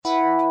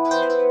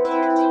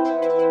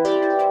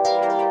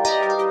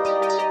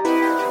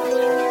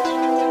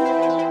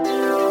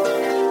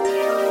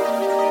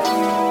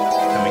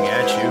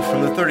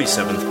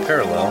137th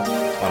parallel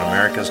on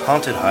America's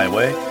haunted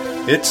highway,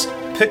 it's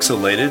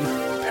Pixelated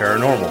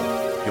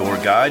Paranormal, your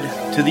guide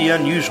to the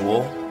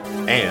unusual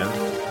and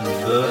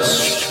the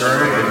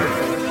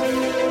strange.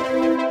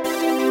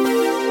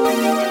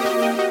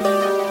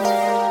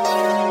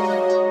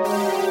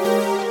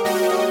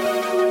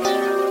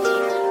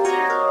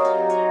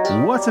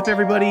 What's up,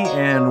 everybody,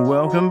 and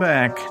welcome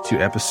back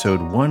to episode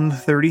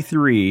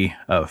 133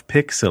 of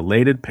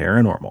Pixelated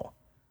Paranormal.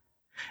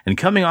 And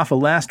coming off of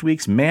last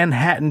week's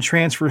Manhattan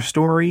transfer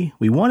story,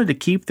 we wanted to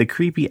keep the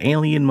creepy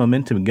alien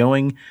momentum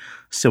going,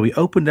 so we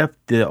opened up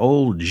the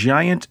old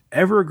giant,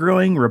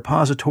 ever-growing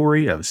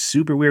repository of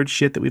super weird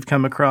shit that we've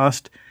come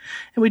across,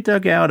 and we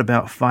dug out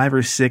about 5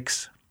 or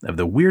 6 of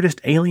the weirdest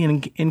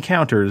alien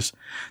encounters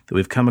that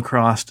we've come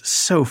across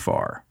so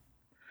far.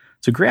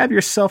 So grab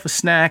yourself a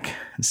snack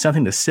and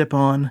something to sip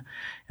on,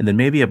 and then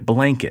maybe a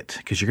blanket,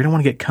 because you're going to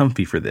want to get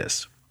comfy for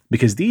this.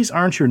 Because these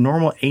aren't your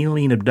normal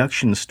alien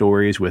abduction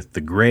stories with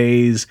the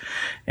Greys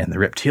and the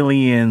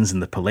Reptilians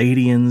and the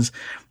Palladians.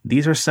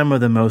 These are some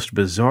of the most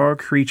bizarre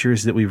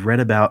creatures that we've read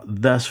about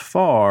thus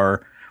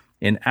far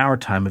in our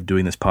time of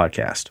doing this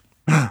podcast.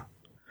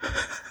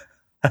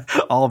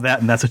 All of that,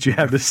 and that's what you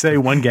have to say,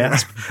 one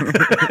gasp.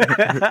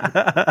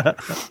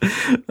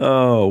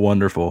 Oh,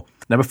 wonderful.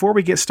 Now, before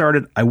we get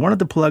started, I wanted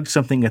to plug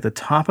something at the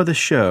top of the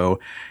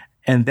show,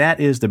 and that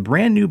is the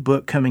brand new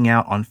book coming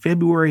out on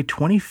February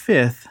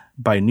 25th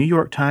by New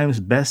York Times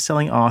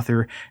bestselling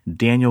author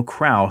Daniel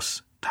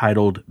Kraus,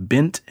 titled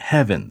Bent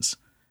Heavens.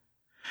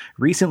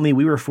 Recently,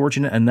 we were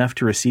fortunate enough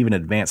to receive an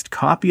advanced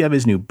copy of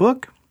his new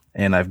book,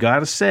 and I've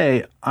got to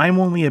say, I'm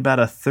only about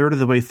a third of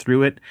the way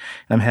through it,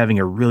 and I'm having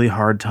a really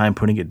hard time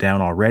putting it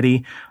down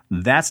already.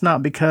 That's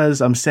not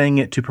because I'm saying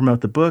it to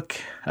promote the book,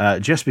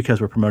 just because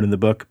we're promoting the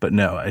book, but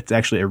no, it's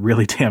actually a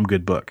really damn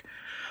good book.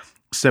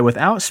 So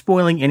without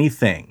spoiling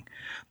anything,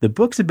 the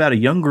book's about a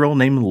young girl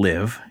named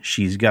Liv.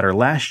 She's got her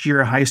last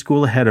year of high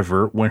school ahead of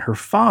her when her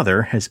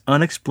father has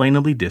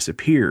unexplainably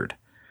disappeared.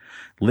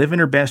 Liv and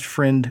her best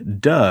friend,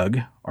 Doug,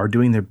 are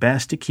doing their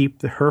best to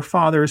keep her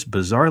father's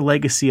bizarre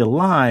legacy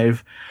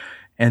alive,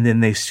 and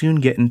then they soon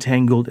get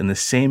entangled in the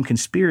same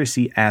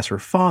conspiracy as her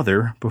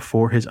father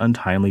before his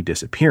untimely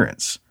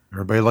disappearance.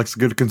 Everybody likes a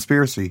good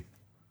conspiracy.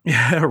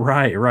 Yeah,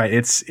 right.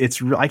 It's.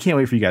 I can't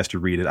wait for you guys to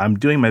read it. I'm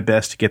doing my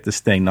best to get this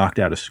thing knocked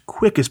out as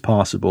quick as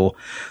possible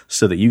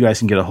so that you guys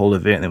can get a hold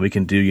of it and then we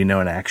can do,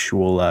 an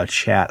actual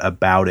chat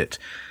about it,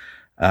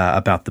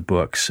 about the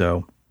book.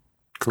 So,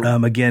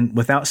 cool. Again,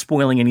 without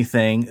spoiling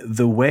anything,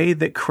 the way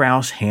that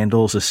Kraus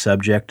handles the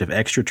subject of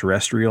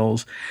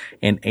extraterrestrials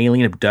and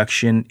alien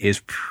abduction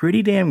is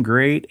pretty damn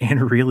great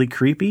and really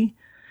creepy.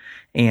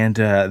 And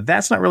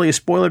that's not really a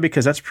spoiler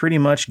because that's pretty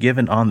much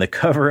given on the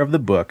cover of the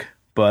book.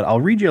 But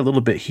I'll read you a little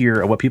bit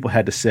here of what people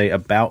had to say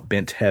about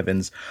Bent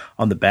Heavens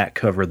on the back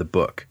cover of the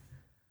book.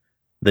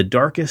 The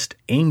darkest,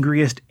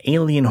 angriest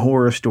alien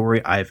horror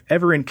story I've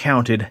ever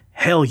encountered,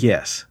 hell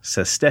yes,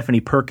 says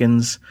Stephanie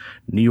Perkins,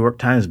 New York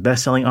Times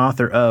bestselling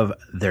author of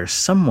There's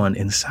Someone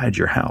Inside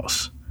Your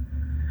House.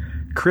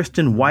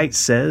 Kristen White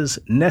says,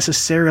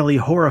 necessarily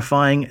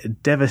horrifying,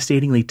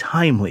 devastatingly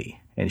timely,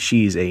 and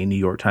she's a New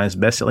York Times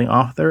bestselling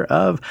author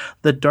of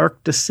The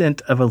Dark Descent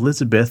of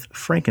Elizabeth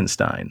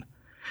Frankenstein.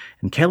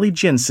 And Kelly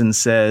Jensen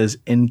says,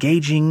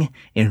 engaging,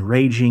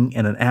 enraging,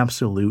 and an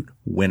absolute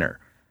winner.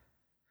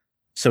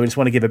 So I just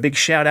want to give a big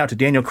shout out to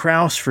Daniel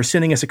Kraus for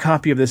sending us a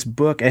copy of this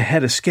book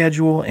ahead of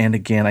schedule. And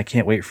again, I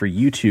can't wait for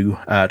you to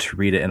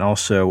read it and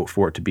also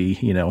for it to be,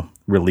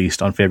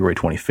 released on February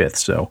 25th.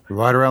 So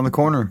right around the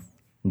corner.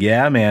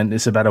 Yeah, man.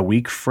 It's about a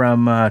week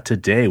from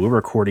today. We're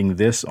recording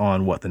this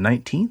on the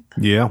 19th?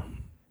 Yeah.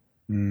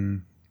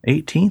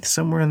 18th,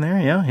 somewhere in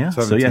there. Yeah.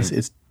 17th. So yes,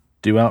 it's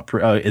due out.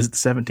 Is it the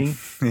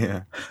 17th?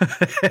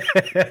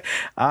 Yeah.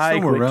 I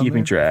quit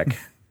keeping track.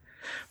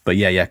 But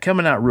yeah,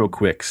 coming out real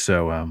quick.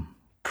 So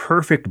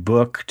perfect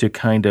book to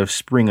kind of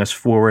spring us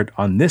forward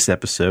on this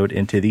episode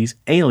into these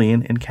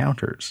alien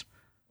encounters.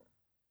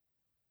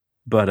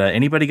 But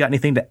anybody got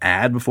anything to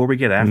add before we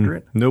get after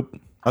it? Nope.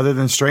 Other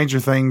than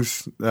Stranger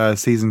Things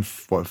season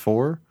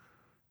 4?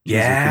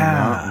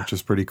 Yeah. Which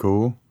is pretty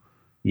cool.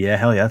 Yeah,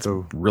 hell yeah. That's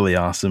really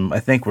awesome. I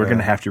think we're going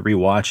to have to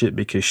rewatch it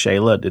because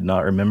Shayla did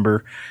not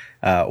remember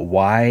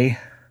why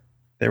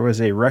there was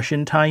a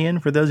Russian tie-in.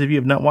 For those of you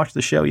who have not watched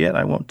the show yet,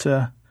 I won't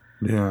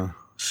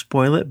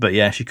spoil it. But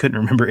yeah, she couldn't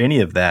remember any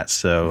of that.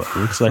 So it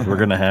looks like we're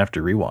going to have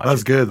to rewatch it. That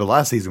was good. The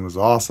last season was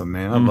awesome,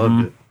 man. I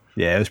loved it.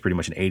 Yeah, it was pretty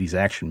much an 80s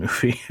action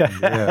movie.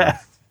 Yeah.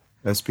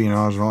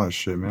 Espionage and all that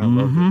shit, man. I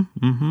loved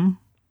it.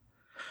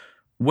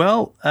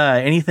 Well,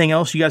 anything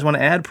else you guys want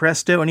to add?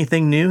 Presto,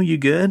 anything new? You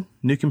good?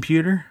 New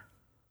computer?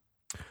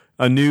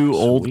 A new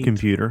old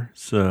computer,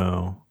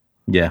 so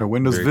yeah.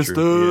 Windows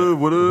Vista, yeah.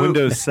 What up?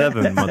 Windows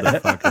 7,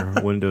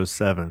 motherfucker. Windows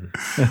 7.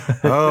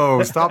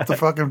 Oh, stop the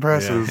fucking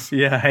presses.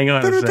 Yeah, hang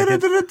on a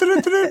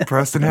second.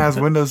 Preston has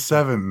Windows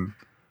 7.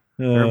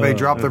 Everybody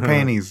drop their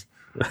panties.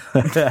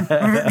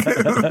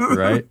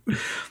 Right.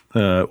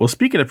 Well,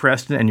 speaking of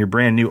Preston and your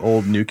brand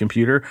new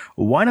computer,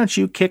 why don't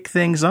you kick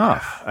things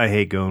off? I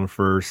hate going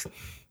first.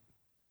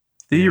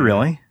 Do you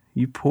really?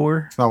 You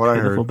poor, That's not what I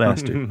pitiful heard.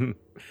 bastard.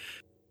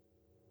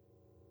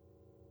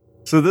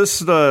 So this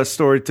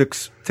story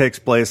takes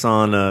place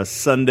on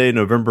Sunday,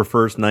 November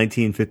 1st,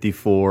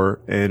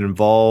 1954, and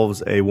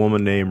involves a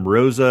woman named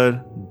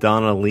Rosa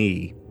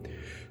Donnelly.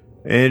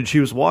 And she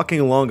was walking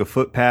along a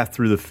footpath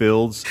through the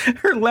fields.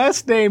 Her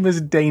last name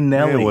is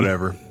Danelli. Yeah,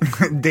 whatever.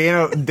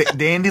 Dandelion?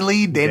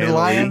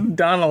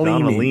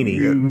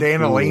 Donalini.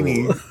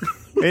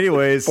 Danelini.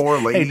 Anyways.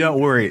 Poor lady. Hey,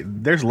 don't worry.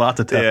 There's lots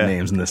of tough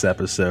names in this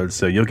episode,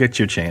 so you'll get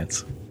your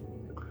chance.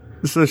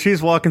 So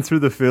she's walking through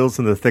the fields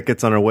and the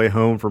thickets on her way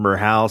home from her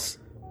house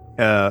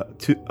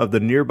of the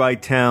nearby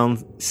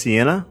town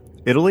Siena,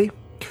 Italy,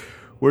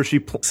 where she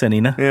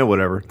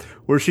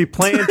where she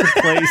planned to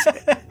place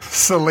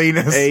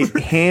Salinas. a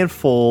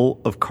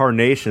handful of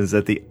carnations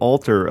at the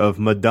altar of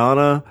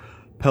Madonna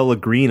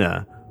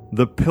Pellegrina,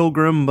 the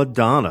Pilgrim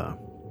Madonna.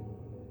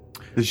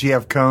 Does she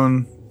have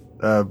cone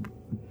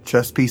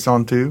chest piece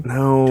on too?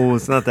 No,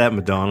 it's not that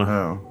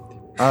Madonna.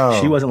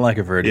 Oh. She wasn't like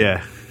a Verdi.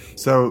 Yeah.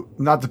 So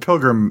not the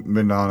Pilgrim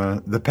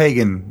Madonna, the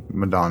pagan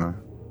Madonna.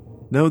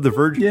 No, the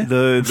Virgin,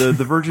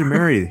 the Virgin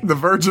Mary. The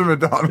Virgin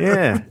Madonna.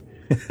 Yeah.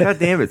 God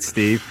damn it,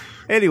 Steve.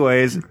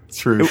 Anyways, It's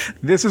true.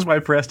 This is why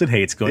Preston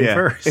hates going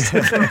first.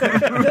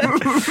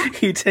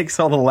 He takes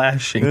all the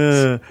lashings.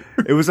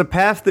 it was a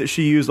path that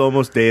she used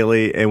almost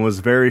daily and was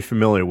very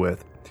familiar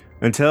with,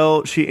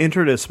 until she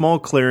entered a small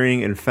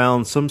clearing and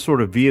found some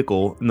sort of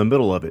vehicle in the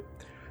middle of it.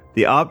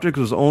 The object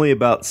was only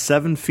about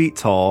 7 feet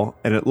tall,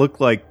 and it looked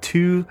like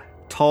 2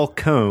 tall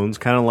cones,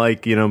 kind of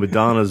like,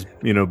 Madonna's,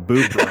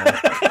 boob bra.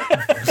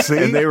 See?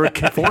 And they were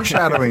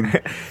foreshadowing.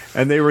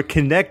 And they were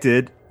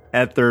connected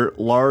at their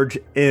large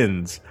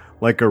ends,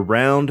 like a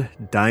round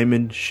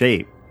diamond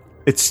shape.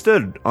 It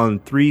stood on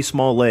 3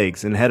 small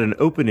legs and had an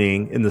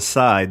opening in the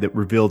side that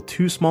revealed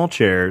 2 small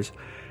chairs.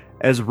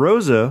 As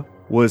Rosa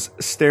was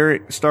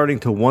starting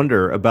to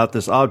wonder about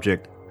this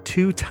object,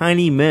 2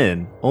 tiny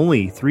men,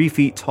 only 3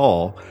 feet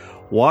tall,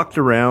 walked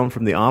around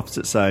from the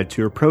opposite side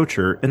to approach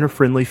her in a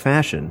friendly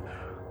fashion.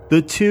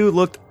 The 2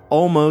 looked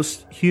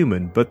almost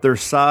human, but their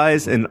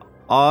size and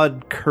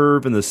odd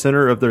curve in the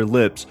center of their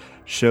lips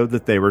showed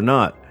that they were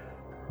not.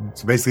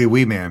 So basically,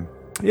 Wee Man.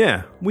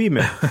 Yeah, wee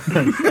men.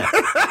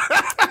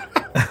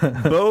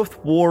 Both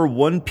wore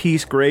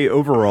one-piece gray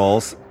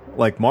overalls,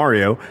 like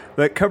Mario,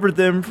 that covered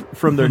them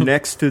from their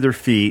necks to their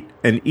feet,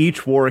 and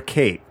each wore a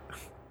cape.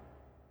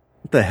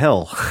 What the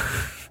hell?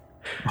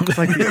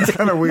 It's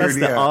kind of weird. That's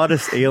the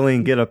oddest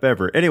alien get-up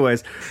ever.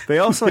 Anyways, they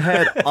also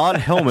had odd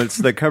helmets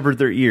that covered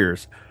their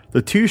ears.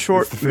 The 2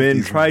 short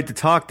men tried to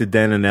talk to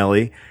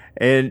Dananelli,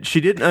 and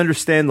she didn't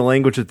understand the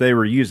language that they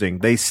were using.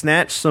 They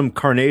snatched some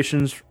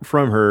carnations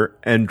from her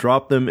and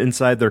dropped them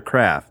inside their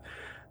craft.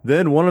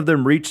 Then one of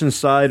them reached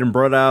inside and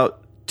brought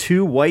out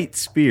 2 white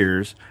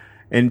spears,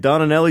 and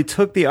Donanelli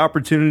took the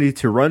opportunity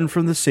to run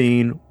from the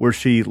scene, where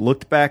she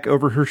looked back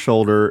over her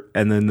shoulder,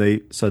 and then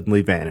they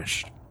suddenly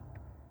vanished.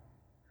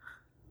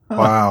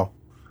 Wow.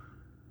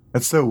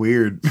 That's so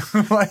weird.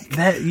 Like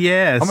That,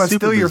 yeah, I'm going to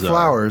steal your bizarre.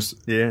 flowers,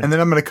 and then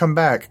I'm going to come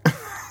back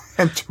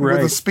and with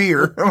a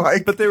spear.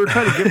 Like, But they were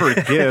trying to give her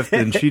a gift,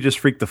 and she just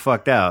freaked the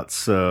fuck out,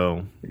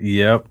 so...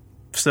 Yep.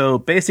 So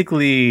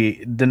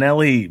basically,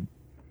 Danelli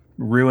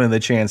ruined the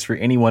chance for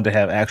anyone to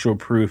have actual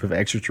proof of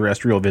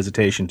extraterrestrial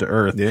visitation to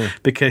Earth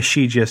because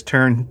she just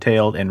turned,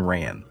 tailed, and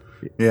ran.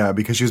 yeah,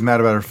 because she was mad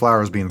about her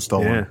flowers being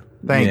stolen. Yeah.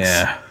 Thanks,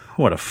 Yeah.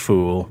 What a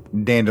fool.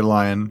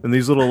 Dandelion. And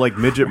these little,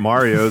 midget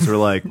Marios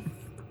are,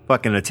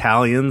 fucking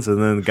Italians,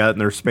 and then got in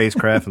their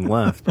spacecraft and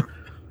left.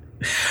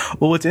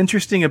 Well, what's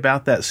interesting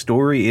about that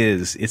story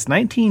is it's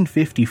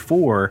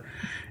 1954,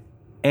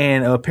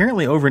 and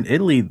apparently over in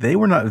Italy, they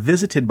were not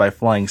visited by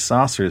flying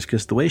saucers,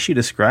 because the way she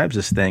describes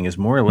this thing is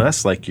more or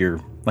less like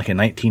a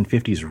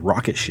 1950s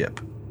rocket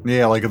ship.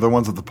 Yeah, like the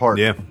ones at the park.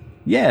 Yeah.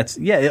 Yeah,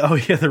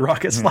 the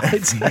rocket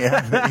slides.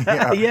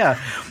 Yeah.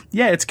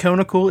 Yeah, it's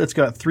conical. It's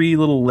got 3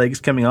 little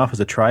legs coming off as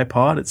a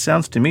tripod. It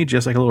sounds to me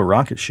just like a little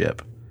rocket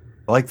ship.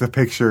 I like the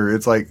picture.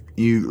 It's like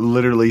you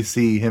literally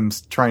see him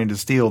trying to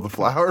steal the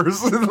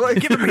flowers. Like,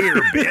 Get him here,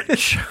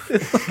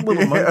 bitch.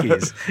 Little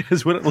monkeys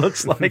is what it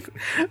looks like.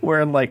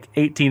 Wearing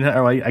 18,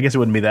 or I guess it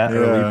wouldn't be that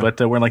early, but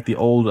wearing the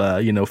old,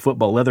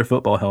 leather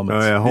football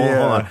helmets. Oh, yeah, hold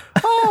on.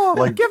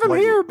 Oh, Give him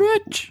here,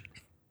 bitch.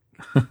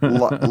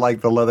 Like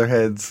the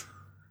Leatherheads.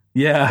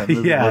 Yeah,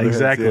 Leatherheads,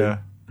 exactly. Yeah.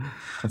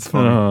 That's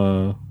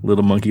funny.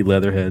 Little monkey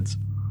leatherheads.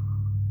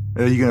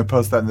 Are you going to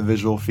post that in the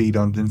visual feed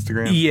on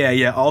Instagram?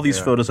 Yeah. All these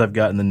photos I've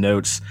got in the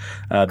notes,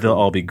 they'll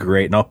all be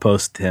great, and I'll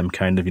post them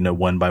kind of,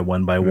 one by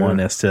one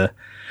as to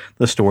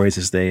the stories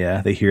as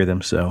they hear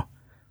them. So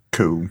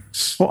Cool.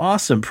 well,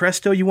 awesome,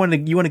 Presto. You want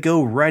to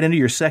go right into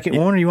your second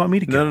one, or you want me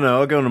to go? No,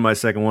 I'll go into my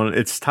second one.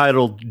 It's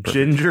titled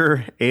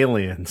Ginger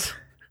Aliens.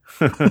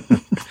 As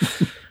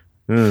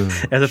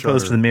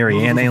opposed to the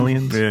Marianne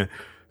aliens. Yeah.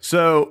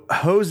 So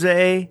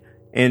Jose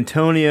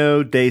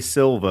Antonio de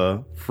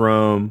Silva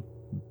from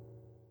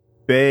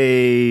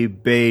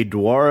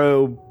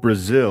Bebedouro,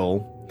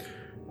 Brazil,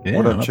 Yeah,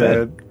 What up, not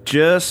Chad? bad.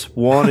 just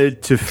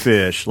wanted to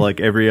fish like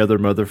every other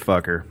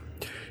motherfucker.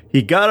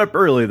 He got up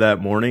early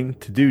that morning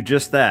to do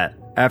just that.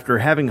 After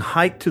having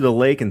hiked to the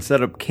lake and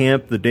set up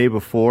camp the day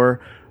before,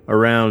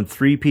 around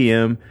 3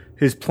 p.m.,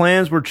 his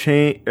plans were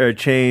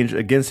changed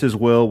against his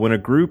will when a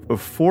group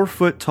of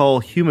 4-foot-tall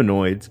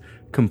humanoids,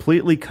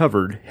 completely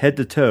covered head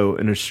to toe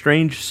in a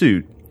strange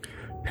suit,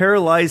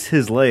 paralyzed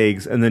his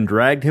legs and then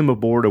dragged him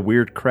aboard a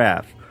weird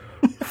craft.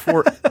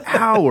 For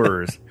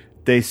hours,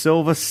 De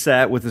Silva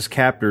sat with his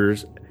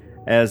captors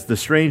as the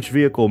strange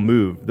vehicle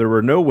moved. There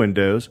were no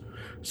windows,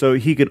 so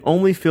he could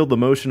only feel the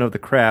motion of the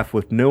craft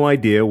with no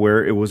idea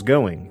where it was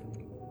going.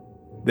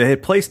 They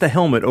had placed a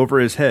helmet over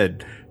his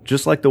head,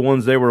 just like the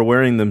ones they were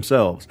wearing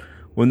themselves.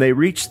 When they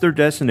reached their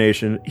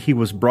destination, he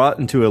was brought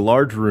into a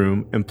large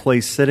room and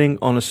placed sitting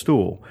on a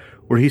stool,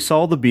 where he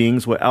saw the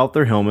beings without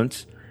their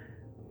helmets.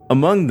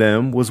 Among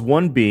them was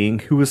one being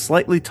who was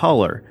slightly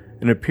taller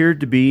and appeared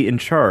to be in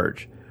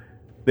charge.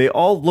 They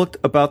all looked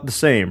about the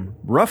same,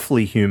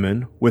 roughly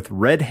human, with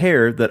red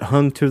hair that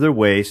hung to their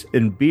waists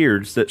and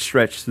beards that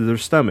stretched to their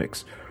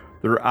stomachs.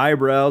 Their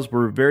eyebrows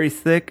were very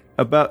thick,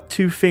 about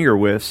 2 finger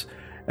widths,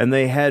 and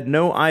they had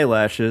no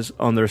eyelashes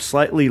on their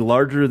slightly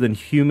larger than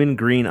human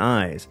green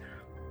eyes.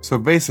 So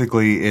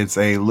basically, it's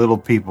a Little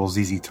People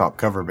ZZ Top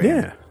cover band.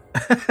 Yeah.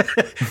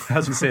 I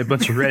was going to say a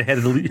bunch of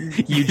redheaded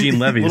Eugene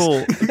Levies.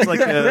 It's like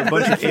a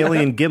bunch of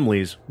alien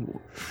Gimlis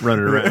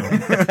running around.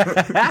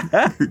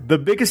 The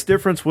biggest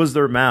difference was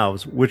their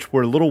mouths, which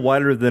were a little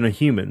wider than a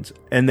human's,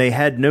 and they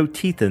had no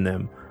teeth in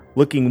them,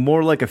 looking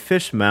more like a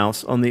fish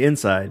mouth on the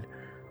inside.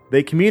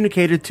 They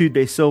communicated to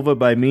De Silva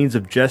by means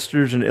of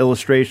gestures and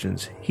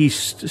illustrations. He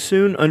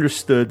soon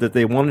understood that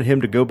they wanted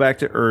him to go back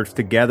to Earth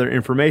to gather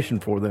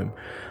information for them.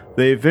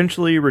 They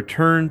eventually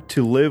returned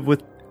to live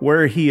with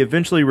he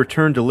eventually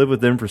returned to live with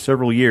them for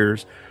several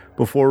years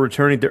before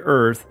returning to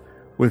Earth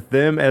with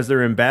them as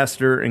their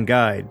ambassador and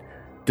guide.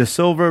 De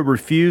Silva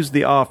refused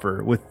the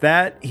offer. With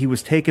that, he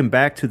was taken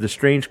back to the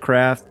strange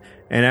craft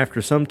and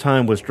after some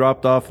time was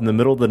dropped off in the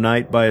middle of the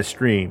night by a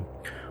stream.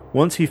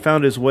 Once he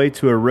found his way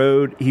to a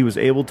road, he was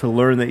able to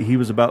learn that he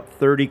was about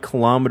 30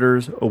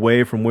 kilometers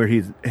away from where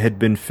he had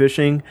been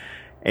fishing,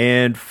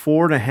 and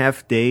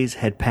 4.5 days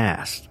had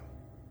passed.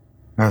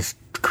 That's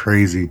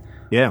crazy.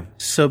 Yeah.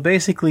 So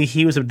basically,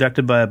 he was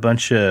abducted by a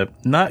bunch of,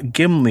 not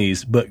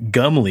Gimlis, but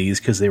Gumlies,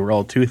 because they were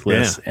all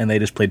toothless, and they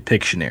just played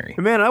Pictionary.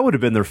 Man, I would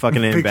have been their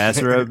fucking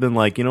ambassador. I've been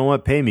like, you know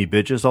what? Pay me,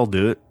 bitches. I'll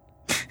do it.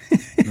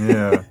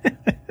 Yeah.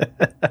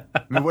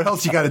 I mean, what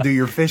else you got to do?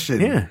 You're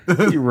fishing. Yeah.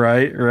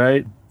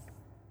 Right.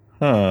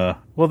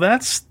 Well,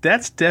 that's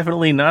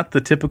definitely not the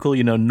typical,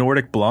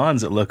 Nordic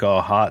blondes that look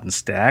all hot and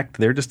stacked.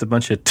 They're just a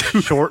bunch of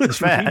short and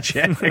fat.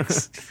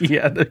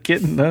 Yeah, they're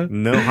kidding.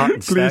 No hot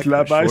and stacked,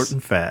 but short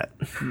and fat.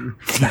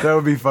 That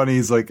would be funny.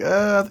 He's like,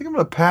 I think I'm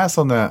gonna pass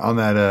on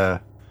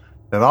that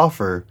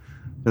offer.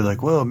 They're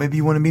like, well, maybe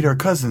you want to meet our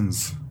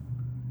cousins.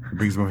 He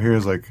brings them over here.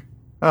 Is like,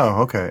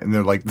 oh, okay. And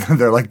they're like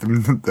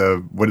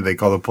the what do they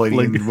call the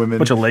Palladian women?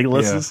 Bunch of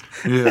Legolas's.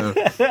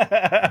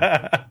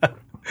 Yeah.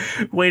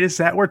 Wait, is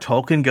that where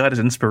Tolkien got his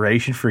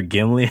inspiration for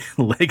Gimli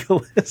and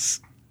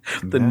Legolas?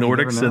 The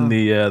Nordics and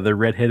the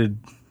redheaded,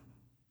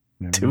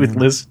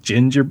 toothless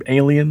ginger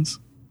aliens?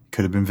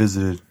 Could have been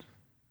visited.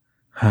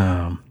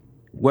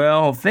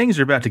 Well, things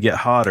are about to get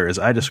hotter as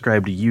I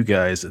describe to you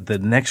guys the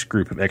next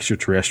group of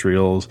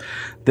extraterrestrials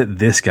that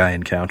this guy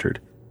encountered.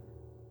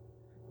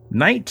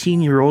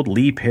 19-year-old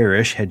Lee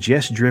Parrish had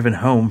just driven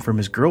home from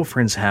his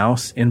girlfriend's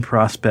house in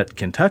Prospect,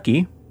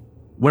 Kentucky,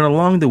 when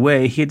along the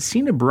way he had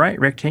seen a bright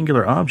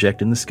rectangular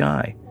object in the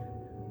sky.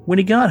 When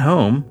he got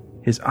home,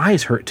 his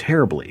eyes hurt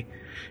terribly,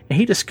 and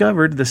he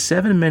discovered the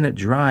 7-minute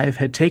drive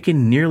had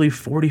taken nearly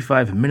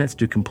 45 minutes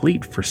to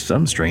complete for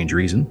some strange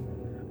reason.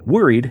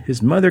 Worried,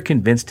 his mother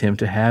convinced him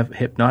to have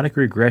hypnotic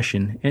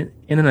regression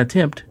in an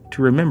attempt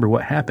to remember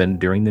what happened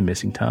during the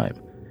missing time.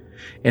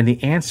 And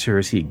the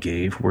answers he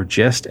gave were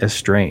just as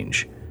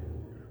strange.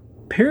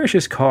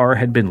 Parrish's car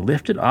had been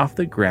lifted off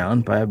the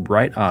ground by a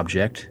bright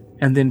object,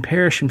 and then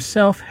Parrish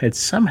himself had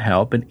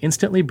somehow been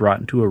instantly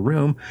brought into a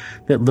room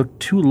that looked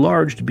too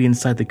large to be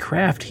inside the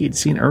craft he had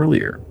seen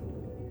earlier.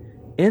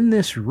 In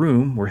this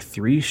room were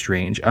 3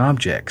 strange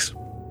objects.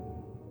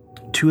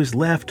 To his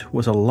left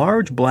was a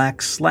large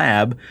black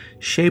slab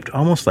shaped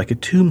almost like a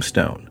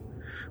tombstone,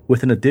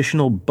 with an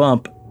additional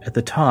bump at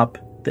the top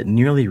that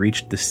nearly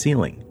reached the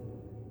ceiling.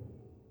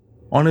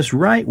 On his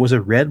right was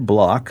a red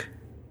block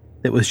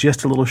that was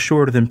just a little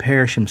shorter than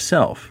Parrish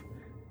himself,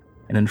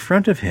 and in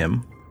front of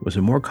him was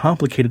a more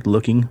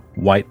complicated-looking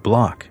white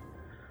block.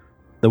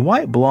 The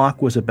white block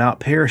was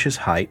about Parrish's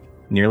height,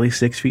 nearly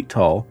 6 feet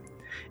tall,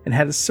 and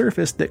had a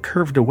surface that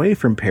curved away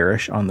from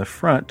Parrish on the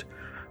front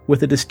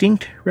with a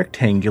distinct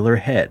rectangular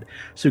head.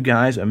 So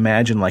guys,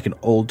 imagine like an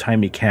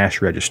old-timey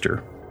cash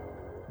register.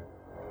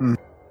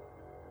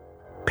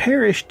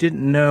 Parrish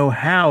didn't know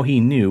how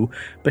he knew,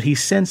 but he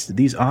sensed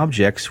these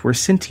objects were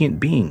sentient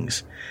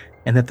beings,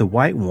 and that the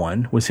white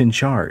one was in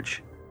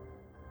charge.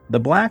 The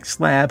black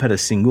slab had a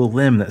single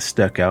limb that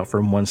stuck out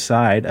from one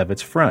side of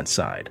its front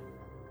side.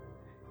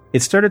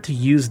 It started to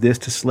use this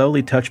to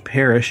slowly touch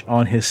Parrish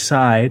on his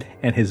side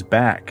and his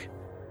back.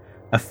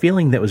 a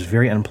feeling that was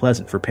very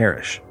unpleasant for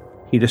Parrish.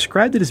 He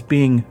described it as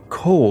being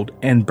cold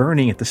and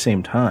burning at the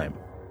same time.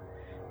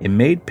 It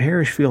made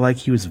Parrish feel like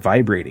he was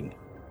vibrating.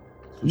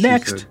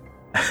 Next,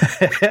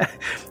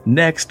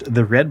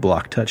 the red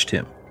block touched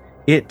him.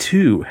 It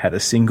too had a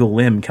single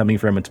limb coming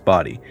from its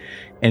body,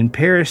 and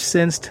Parrish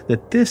sensed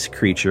that this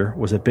creature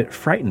was a bit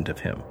frightened of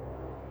him.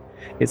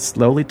 It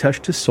slowly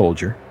touched his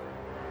soldier.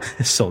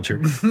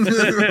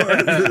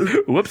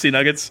 Whoopsie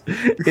nuggets.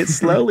 It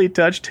slowly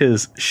touched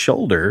his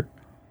shoulder,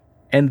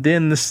 and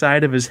then the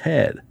side of his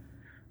head,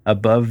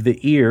 above the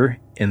ear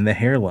in the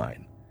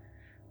hairline.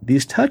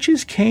 These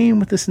touches came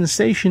with the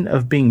sensation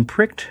of being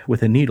pricked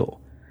with a needle,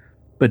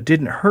 but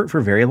didn't hurt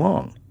for very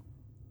long.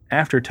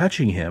 After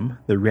touching him,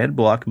 the red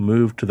block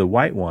moved to the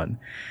white one,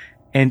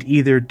 and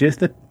either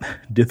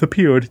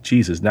disappeared.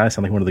 Jesus, now I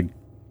sound like one of the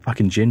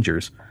fucking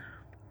gingers.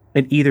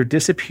 It either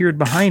disappeared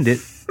behind it,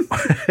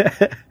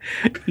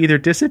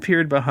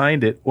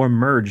 or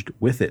merged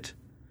with it.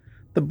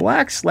 The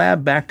black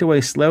slab backed away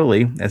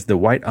slowly as the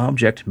white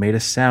object made a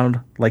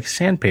sound like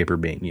sandpaper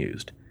being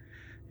used.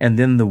 And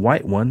then the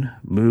white one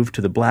moved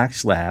to the black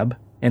slab,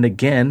 and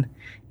again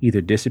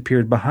either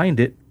disappeared behind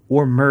it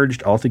or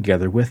merged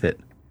altogether with it.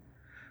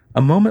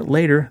 A moment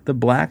later, the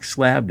black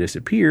slab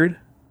disappeared,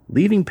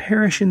 leaving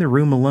Parrish in the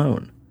room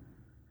alone.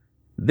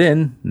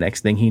 Then,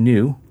 next thing he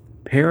knew,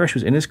 Parrish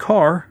was in his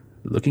car,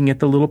 looking at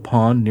the little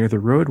pond near the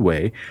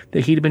roadway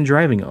that he'd been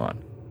driving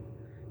on.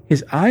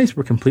 His eyes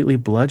were completely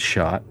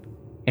bloodshot,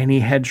 and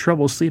he had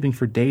trouble sleeping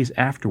for days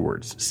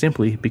afterwards,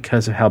 simply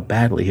because of how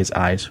badly his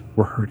eyes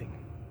were hurting.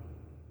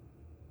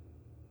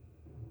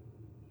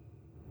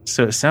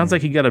 So it sounds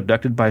like he got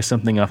abducted by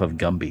something off of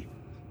Gumby.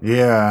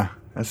 Yeah,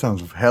 that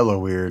sounds hella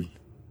weird.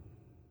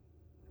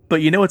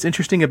 But you know what's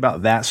interesting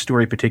about that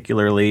story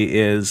particularly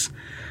is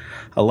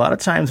a lot of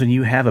times when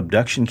you have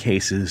abduction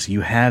cases, you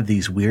have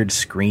these weird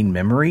screen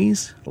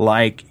memories.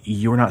 Like,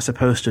 you're not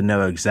supposed to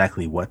know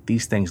exactly what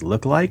these things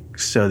look like,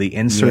 so they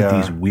insert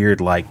these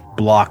weird, like,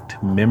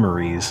 blocked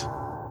memories.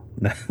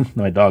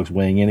 My dog's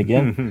weighing in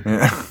again.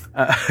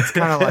 It's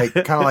kind of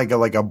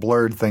like a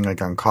blurred thing, like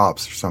on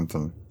Cops or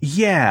something.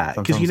 Yeah,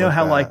 because you know like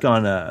how, like,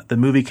 on the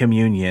movie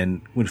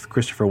Communion with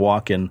Christopher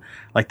Walken,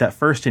 like that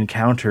first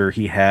encounter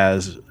he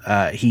has,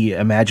 he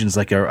imagines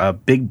like a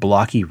big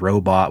blocky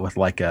robot with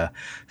like a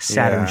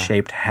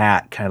Saturn-shaped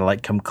hat kind of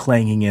like come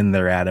clanging in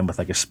there at him with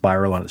like a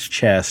spiral on its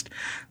chest.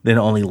 Then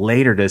only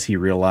later does he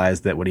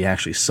realize that what he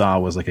actually saw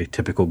was like a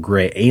typical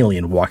gray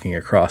alien walking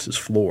across his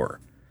floor.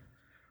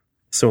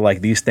 So,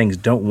 like, these things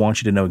don't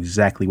want you to know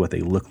exactly what they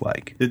look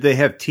like. Did they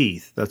have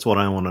teeth? That's what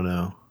I want to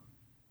know.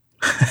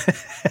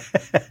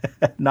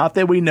 Not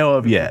that we know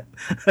of yet.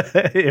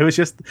 It was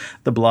just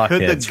the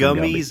blockheads. Could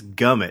the gummies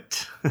gum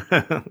it?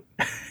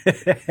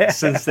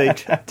 Since they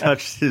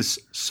touched his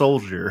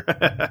soldier.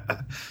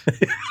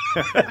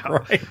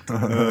 Right.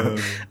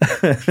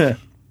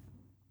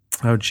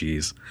 Oh,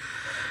 geez.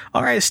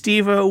 All right,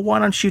 Steve-O, why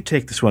don't you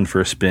take this one for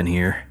a spin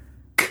here?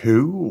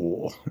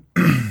 Cool.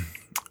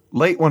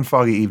 Late one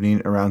foggy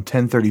evening, around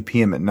 10:30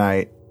 p.m. at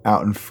night,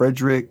 out in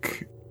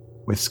Frederick,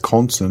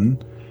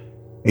 Wisconsin,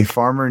 a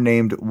farmer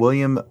named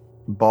William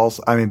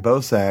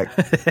Bosak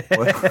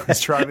was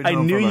driving home.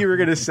 I knew you were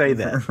going to say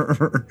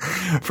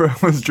that.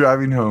 Was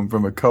driving home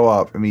from a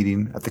co-op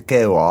meeting at the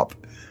co-op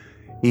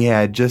he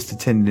had just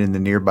attended in the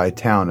nearby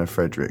town of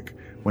Frederick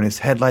when his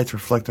headlights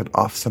reflected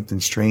off something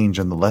strange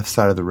on the left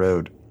side of the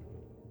road.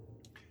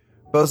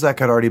 Bosak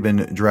had already been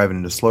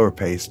driving at a slower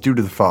pace due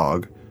to the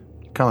fog,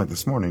 kind of like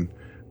this morning.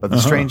 But the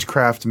strange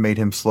craft made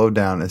him slow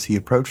down as he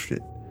approached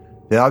it.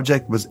 The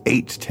object was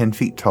 8 to 10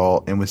 feet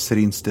tall and was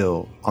sitting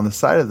still. On the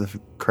side of the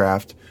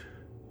craft,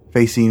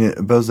 facing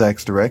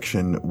Bozak's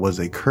direction, was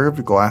a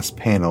curved glass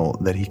panel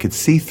that he could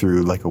see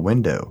through like a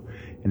window.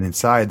 And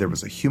inside there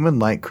was a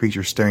human-like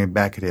creature staring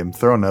back at him,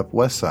 thrown up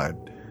west side.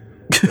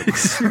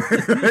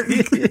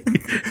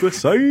 West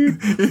side?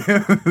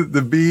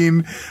 The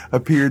being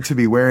appeared to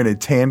be wearing a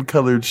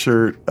tan-colored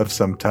shirt of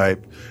some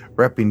type,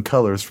 repping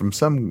colors from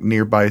some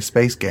nearby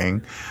space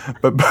gang,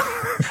 but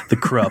the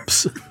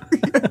Krups,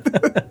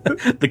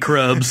 the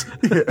Krubs.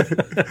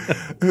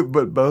 Yeah.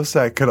 But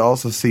Bosak could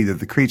also see that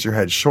the creature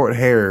had short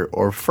hair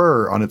or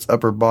fur on its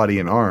upper body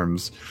and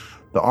arms.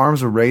 The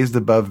arms were raised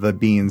above the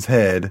being's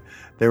head.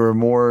 There were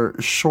more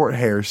short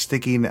hair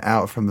sticking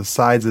out from the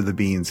sides of the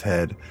being's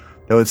head,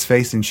 though its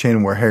face and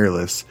chin were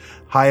hairless.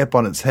 High up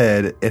on its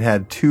head, it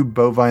had 2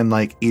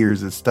 bovine-like ears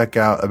that stuck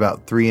out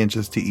about 3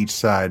 inches to each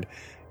side.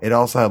 It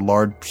also had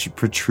large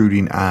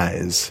protruding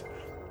eyes.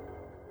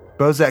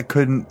 Bozak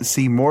couldn't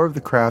see more of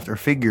the craft or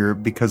figure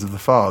because of the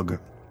fog,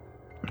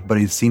 but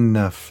he'd seen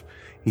enough.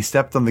 He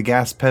stepped on the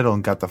gas pedal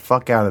and got the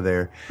fuck out of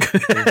there.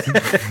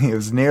 It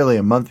was nearly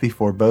a month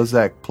before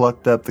Bozak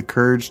plucked up the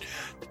courage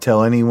to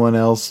tell anyone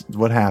else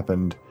what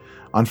happened.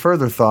 On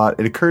further thought,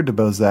 it occurred to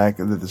Bozak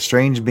that the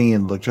strange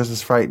being looked just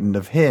as frightened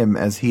of him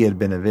as he had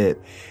been of it,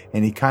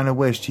 and he kind of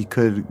wished he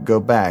could go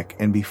back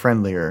and be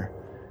friendlier.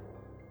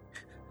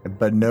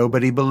 But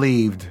nobody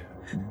believed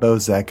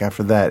Bozak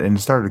after that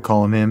and started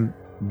calling him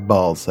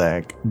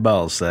Ballsack.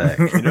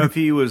 Ballsack. You know, if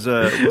he was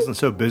wasn't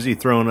so busy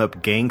throwing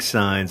up gang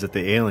signs at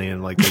the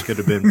alien, like they could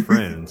have been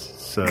friends.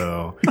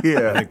 So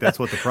Yeah. I think that's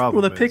what the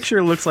problem Well, the is.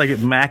 picture looks like it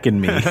macking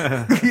me.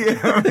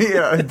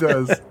 Yeah, it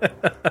does.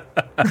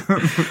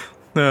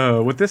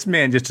 No, what this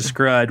man just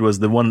described was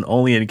the one and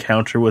only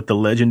encounter with the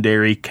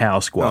legendary cow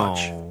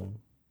squatch.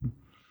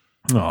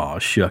 Oh,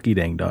 shucky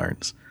dang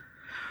darns.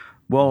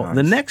 Well,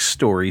 the next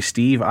story,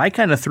 Steve, I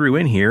kind of threw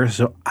in here,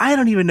 so I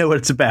don't even know what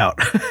it's about.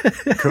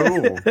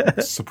 Cool.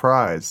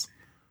 Surprise.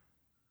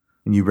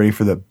 And you ready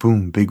for the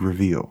boom, big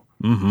reveal?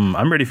 Mm-hmm.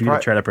 I'm ready for you to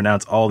try to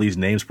pronounce all these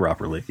names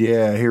properly.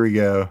 Yeah, here we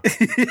go.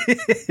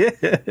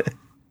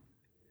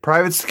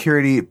 Private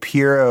security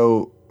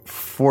Piero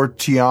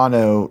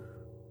Fortiano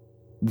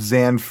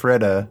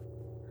Zanfretta,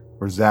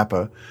 or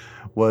Zappa,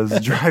 was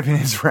driving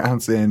his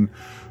rounds in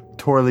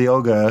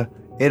Torlioga,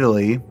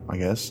 Italy, I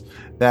guess,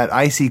 that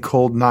icy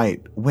cold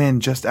night when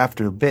just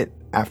a bit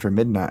after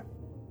midnight,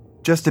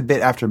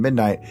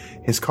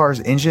 his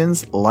car's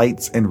engines,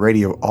 lights, and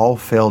radio all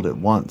failed at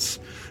once,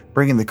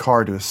 bringing the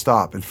car to a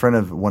stop in front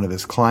of one of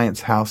his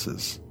clients'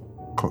 houses.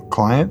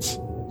 Clients?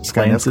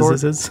 Sky Escort?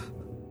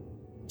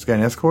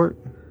 Sky Escort?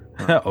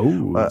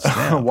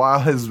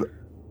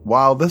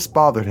 While this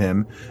bothered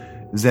him,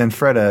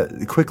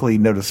 Zanfretta quickly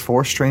noticed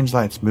 4 strange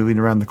lights moving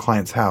around the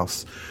client's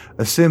house.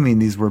 Assuming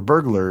these were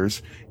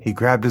burglars, he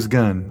grabbed his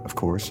gun, of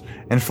course,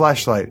 and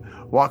flashlight,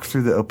 walked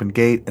through the open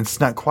gate, and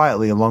snuck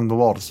quietly along the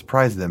wall to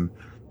surprise them.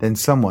 Then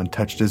someone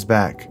touched his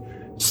back.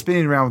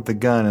 Spinning around with the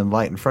gun and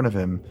light in front of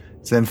him,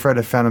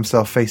 Zanfretta found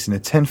himself facing a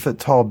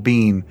 10-foot-tall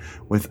being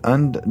with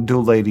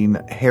undulating,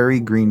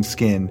 hairy green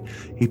skin.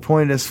 He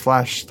pointed his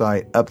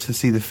flashlight up to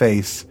see the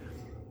face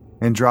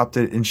and dropped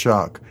it in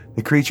shock.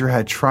 The creature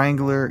had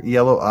triangular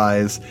yellow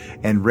eyes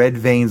and red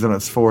veins on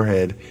its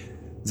forehead.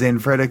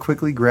 Zanfretta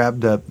quickly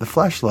grabbed up the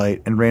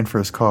flashlight and ran for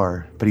his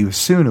car, but he was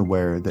soon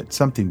aware that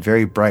something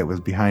very bright was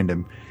behind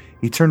him.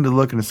 He turned to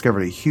look and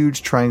discovered a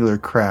huge triangular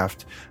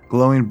craft,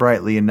 glowing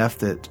brightly enough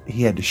that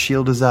he had to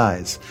shield his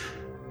eyes.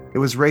 It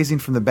was raising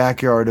from the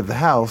backyard of the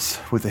house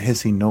with a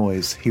hissing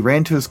noise. He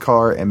ran to his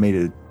car and made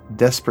a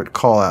desperate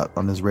call out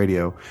on his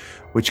radio,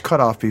 which cut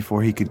off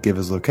before he could give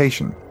his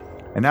location.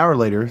 An hour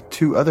later,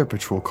 2 other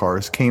patrol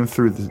cars came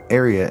through the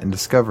area and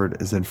discovered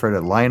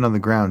Zanfretta lying on the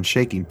ground,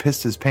 shaking,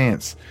 pissed his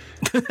pants.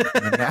 and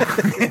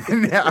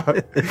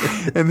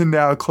the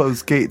now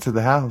closed gate to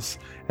the house.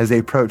 As they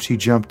approached, he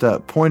jumped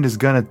up, pointed his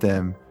gun at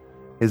them.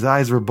 His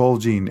eyes were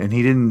bulging, and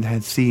he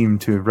didn't seem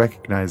to have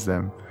recognized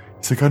them.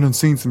 He's like, I done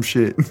seen some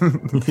shit.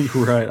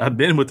 Right, I've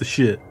been with the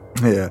shit.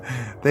 Yeah,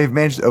 they've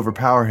managed to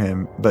overpower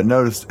him, but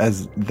noticed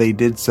as they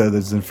did so that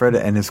Zanfretta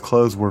and his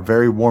clothes were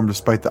very warm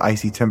despite the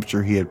icy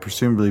temperature he had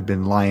presumably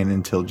been lying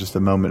until just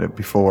a moment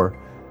before.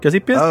 Because he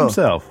pissed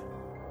himself.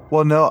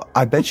 Well, no,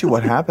 I bet you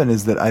what happened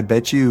is that I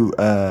bet you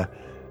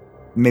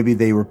maybe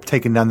they were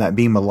taking down that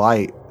beam of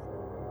light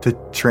to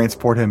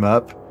transport him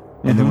up,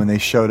 and then when they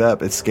showed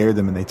up, it scared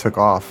them and they took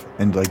off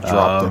and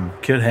dropped him.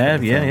 Could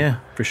have,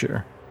 yeah, for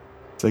sure.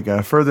 It's like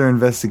a further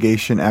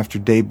investigation after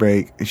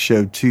daybreak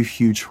showed 2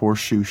 huge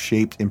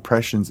horseshoe-shaped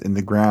impressions in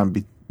the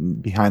ground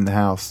behind the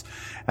house,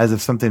 as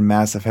if something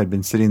massive had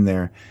been sitting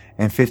there,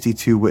 and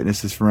 52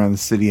 witnesses from around the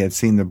city had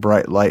seen the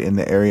bright light in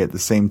the area at the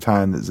same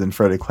time that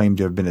Zanfretta claimed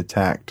to have been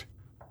attacked.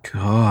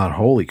 God,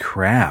 holy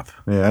crap.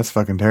 Yeah, that's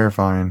fucking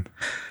terrifying.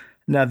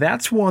 Now,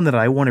 that's one that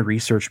I want to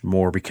research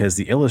more because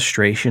the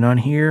illustration on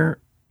here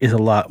is a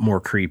lot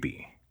more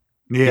creepy.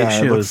 Yeah, it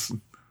shows...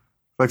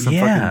 like some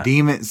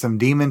fucking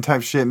demon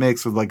type shit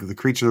mixed with like the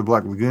Creature of the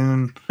Black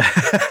Lagoon.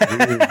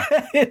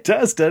 It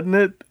does, doesn't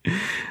it?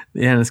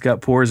 Yeah, and it's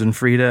got Pores and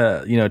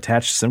Frida,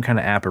 attached to some kind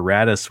of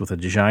apparatus with a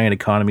giant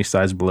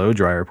economy-sized blow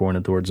dryer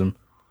pointed towards him.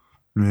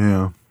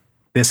 Yeah.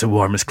 This will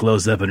warm his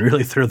clothes up and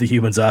really throw the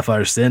humans off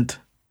our scent.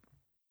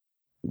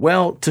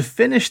 Well, to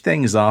finish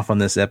things off on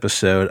this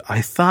episode,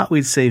 I thought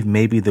we'd save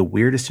maybe the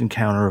weirdest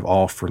encounter of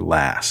all for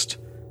last.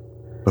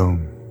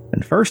 Boom.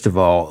 And first of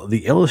all,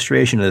 the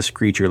illustration of this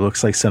creature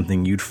looks like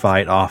something you'd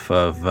fight off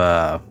of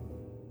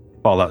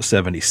Fallout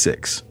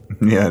 76.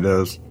 Yeah, it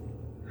does.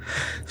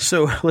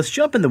 So let's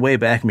jump in the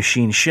Wayback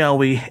Machine, shall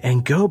we,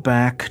 and go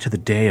back to the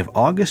day of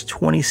August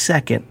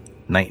 22nd,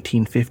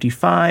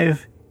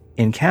 1955,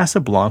 in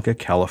Casablanca,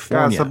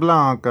 California.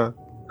 Casablanca.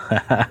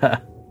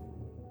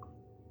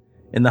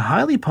 In the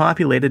highly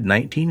populated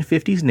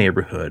 1950s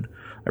neighborhood,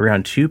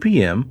 around 2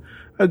 p.m.,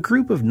 a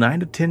group of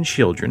 9 to 10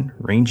 children,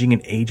 ranging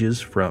in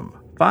ages from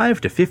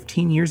 5 to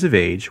 15 years of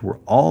age, were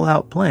all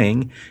out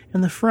playing in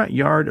the front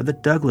yard of the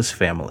Douglas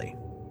family.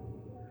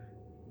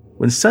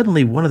 When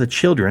suddenly one of the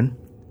children,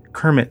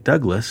 Kermit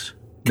Douglas,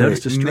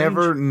 noticed a strange...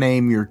 Never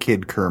name your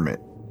kid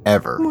Kermit.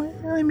 Ever.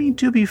 Well, I mean,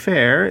 to be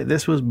fair,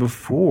 this was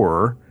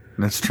before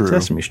That's true.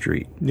 Sesame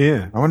Street.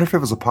 Yeah. I wonder if it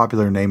was a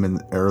popular name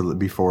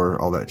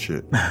before all that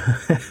shit.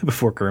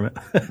 Before Kermit.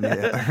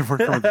 Yeah, before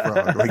Kermit the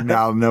Frog. Like,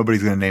 now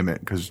nobody's going to name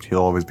it because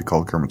he'll always be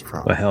called Kermit the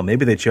Frog. Well, hell,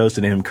 maybe they chose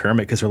to name him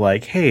Kermit because they're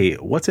like, hey,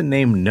 what's a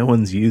name no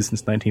one's used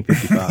since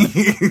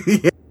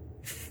 1955?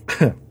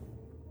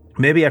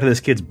 Maybe after this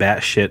kid's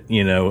batshit,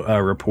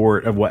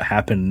 report of what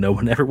happened, no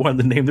one ever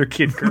wanted to name their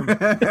kid Kermit.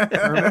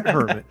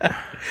 Hermit.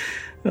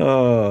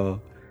 Oh.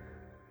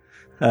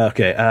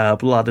 Okay, blah,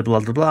 blah, blah,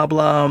 blah,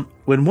 blah.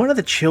 When one of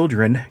the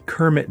children,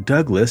 Kermit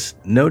Douglas,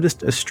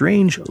 noticed a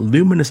strange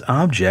luminous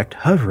object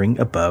hovering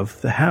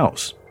above the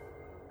house.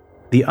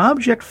 The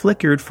object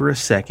flickered for a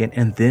second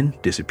and then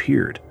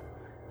disappeared.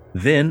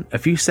 Then, a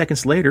few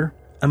seconds later,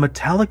 a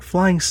metallic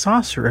flying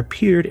saucer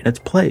appeared in its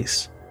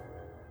place.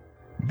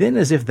 Then,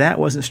 as if that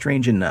wasn't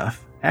strange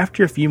enough,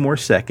 after a few more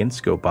seconds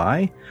go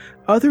by,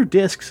 other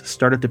discs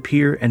started to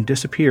appear and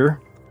disappear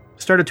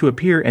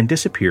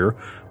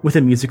with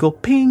a musical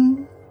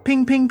ping,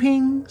 ping, ping,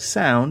 ping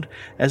sound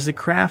as the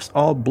crafts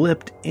all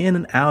blipped in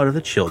and out of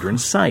the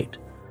children's sight.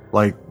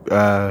 Like,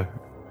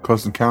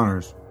 Close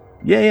Encounters.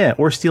 Yeah,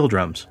 or steel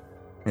drums.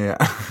 Yeah.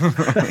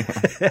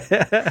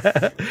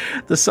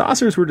 The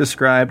saucers were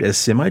described as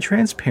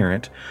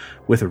semi-transparent,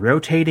 with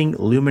rotating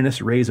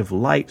luminous rays of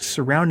light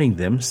surrounding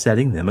them,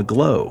 setting them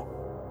aglow.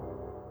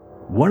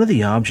 One of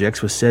the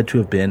objects was said to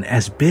have been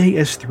as big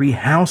as 3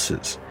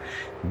 houses.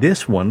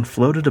 This one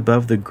floated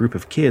above the group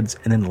of kids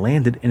and then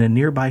landed in a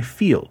nearby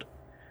field.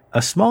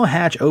 A small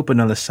hatch opened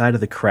on the side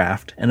of the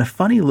craft, and a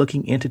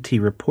funny-looking entity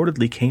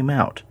reportedly came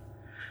out.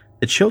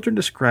 The children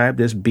described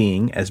this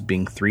being as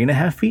being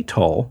 3.5 feet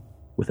tall,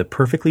 with a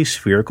perfectly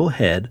spherical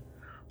head,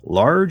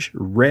 large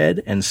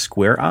red and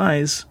square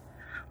eyes,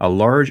 a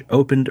large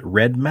opened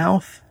red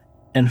mouth,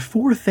 and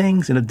 4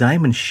 things in a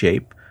diamond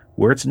shape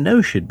where its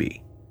nose should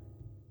be.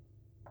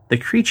 The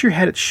creature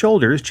had its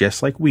shoulders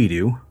just like we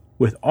do,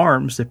 with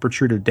arms that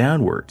protruded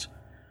downwards,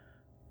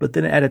 but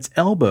then at its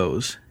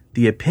elbows,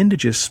 the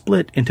appendages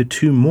split into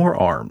 2 more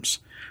arms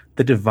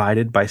that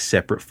divided by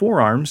separate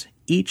forearms,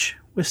 each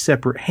with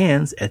separate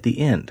hands at the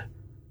end.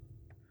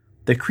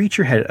 The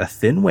creature had a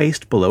thin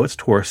waist below its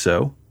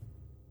torso,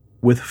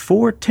 with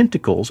 4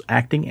 tentacles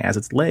acting as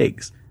its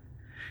legs.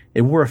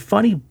 It wore a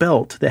funny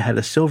belt that had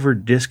a silver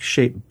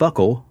disc-shaped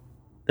buckle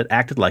that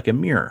acted like a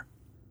mirror.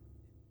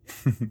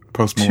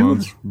 Post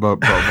Malone's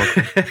buckle.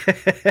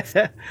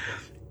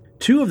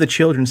 2 of the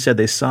children said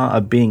they saw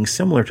a being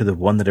similar to the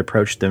one that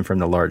approached them from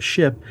the large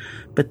ship,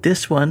 but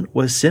this one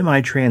was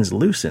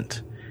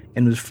semi-translucent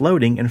and was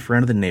floating in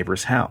front of the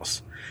neighbor's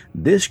house.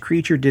 This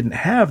creature didn't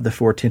have the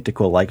 4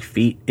 tentacle-like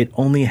feet, it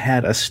only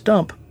had a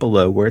stump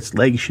below where its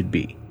legs should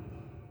be.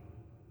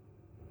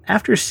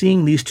 After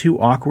seeing these 2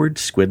 awkward,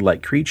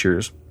 squid-like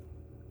creatures,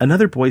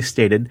 another boy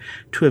stated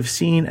to have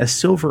seen a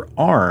silver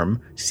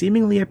arm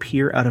seemingly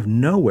appear out of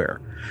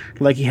nowhere,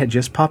 like he had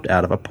just popped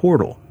out of a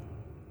portal.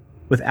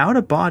 Without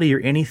a body or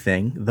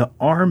anything, the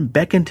arm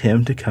beckoned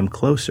him to come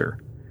closer.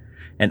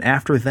 And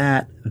after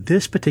that,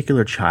 this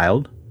particular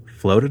child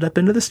floated up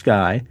into the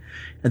sky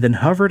and then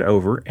hovered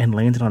over and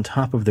landed on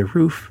top of the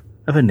roof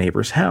of a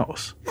neighbor's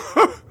house.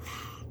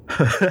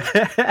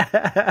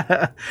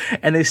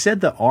 And they said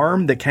the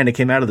arm that kind of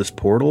came out of this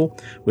portal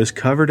was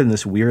covered in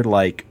this weird,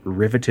 like,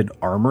 riveted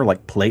armor,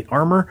 like plate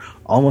armor,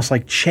 almost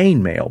like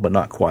chainmail, but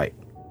not quite.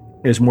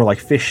 It was more like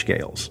fish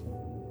scales.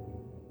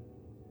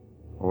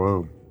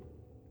 Whoa.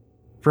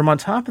 From on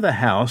top of the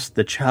house,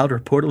 the child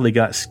reportedly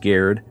got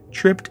scared,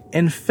 tripped,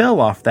 and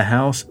fell off the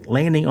house,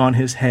 landing on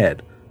his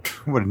head.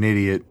 What an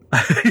idiot.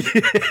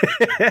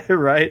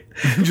 Right?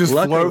 You just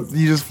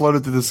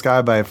floated through the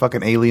sky by a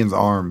fucking alien's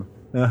arm.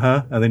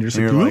 Uh-huh. And then you're just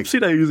like,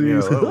 oopsie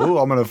daisies. Oh,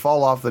 I'm going to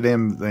fall off the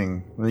damn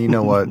thing. Well, you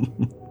know what?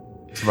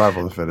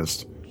 Survival of the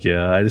fittest.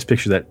 Yeah, I just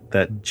picture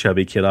that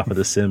chubby kid off of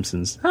The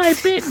Simpsons. I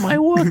bit my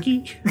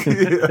Wookiee.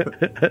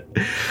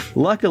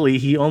 Luckily,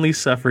 he only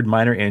suffered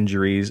minor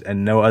injuries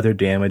and no other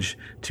damage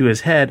to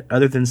his head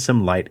other than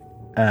some light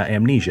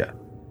amnesia.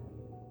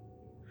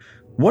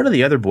 One of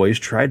the other boys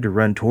tried to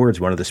run towards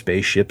one of the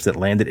spaceships that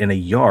landed in a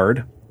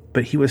yard,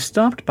 but he was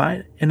stopped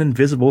by an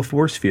invisible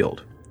force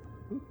field.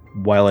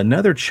 While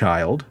another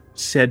child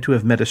said to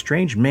have met a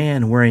strange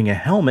man wearing a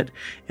helmet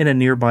in a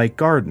nearby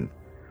garden.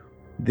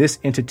 This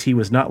entity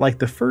was not like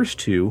the first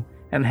 2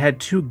 and had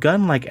 2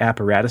 gun-like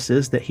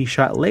apparatuses that he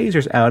shot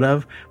lasers out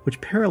of,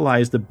 which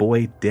paralyzed the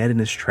boy dead in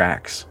his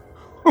tracks.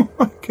 Oh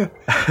my god.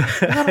 I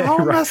got a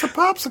whole mess of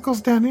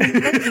popsicles down here.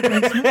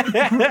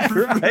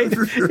 Right?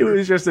 It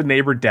was just a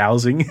neighbor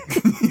dowsing.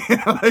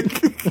 Yeah,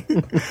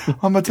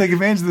 I'm going to take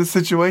advantage of this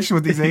situation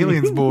with these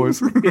aliens,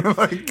 boys.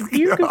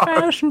 You can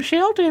find some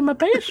shelter in my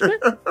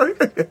basement.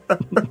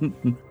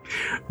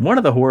 One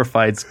of the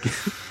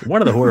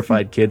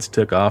horrified kids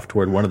took off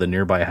toward one of the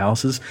nearby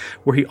houses,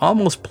 where he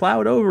almost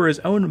plowed over his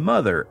own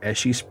mother as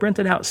she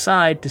sprinted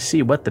outside to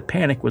see what the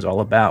panic was all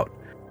about.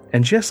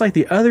 And just like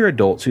the other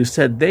adults who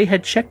said they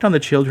had checked on the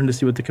children to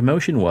see what the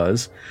commotion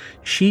was,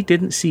 she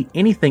didn't see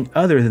anything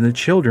other than the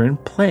children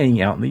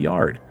playing out in the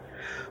yard.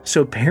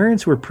 So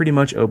parents were pretty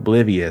much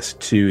oblivious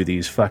to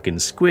these fucking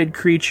squid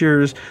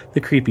creatures,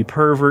 the creepy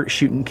pervert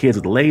shooting kids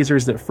with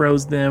lasers that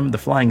froze them, the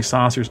flying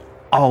saucers,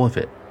 all of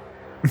it.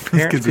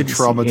 These kids are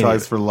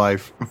traumatized for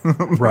life.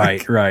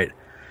 Right.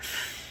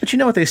 But you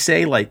know what they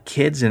say, like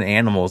kids and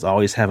animals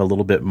always have a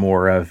little bit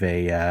more of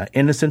a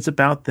innocence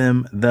about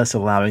them, thus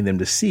allowing them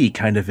to see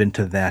kind of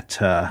into that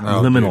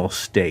liminal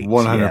state.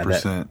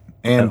 100%.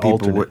 And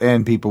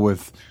people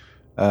with,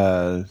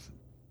 like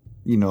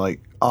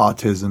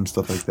autism,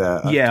 stuff like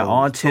that.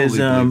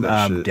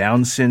 Autism,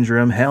 Down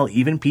syndrome, hell,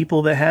 even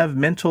people that have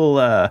mental,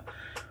 what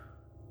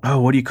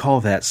do you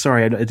call that?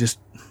 Sorry, I just...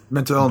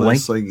 Mental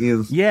illness,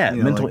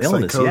 mental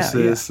illness,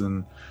 psychosis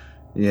and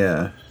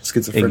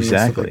schizophrenia,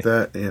 exactly. stuff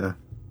like that,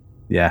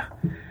 Yeah.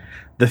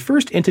 The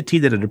first entity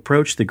that had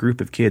approached the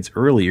group of kids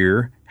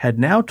earlier had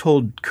now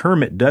told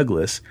Kermit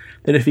Douglas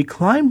that if he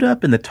climbed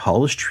up in the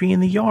tallest tree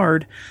in the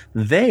yard,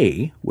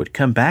 they would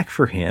come back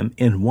for him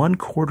in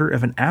 1/4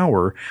 of an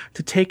hour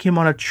to take him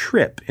on a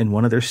trip in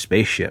one of their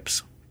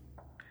spaceships.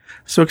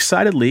 So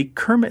excitedly,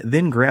 Kermit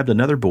then grabbed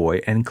another boy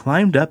and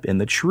climbed up in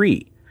the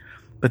tree.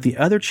 But the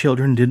other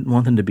children didn't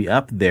want them to be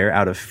up there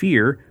out of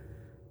fear.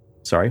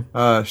 Sorry.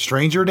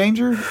 Stranger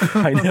danger?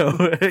 I know.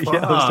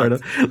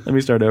 Let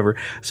me start over.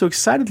 So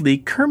excitedly,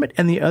 Kermit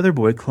and the other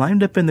boy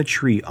climbed up in the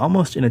tree,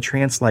 almost in a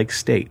trance-like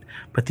state.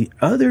 But the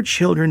other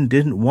children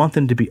didn't want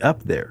them to be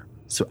up there.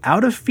 So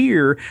out of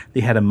fear,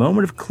 they had a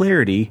moment of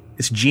clarity.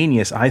 It's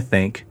genius, I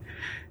think.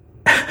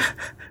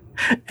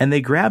 And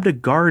they grabbed a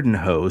garden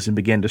hose and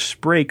began to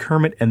spray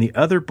Kermit and the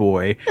other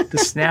boy to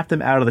snap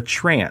them out of the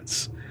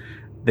trance.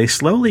 They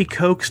slowly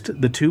coaxed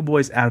the two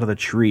boys out of the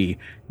tree,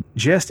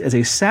 just as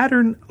a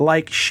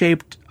Saturn-like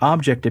shaped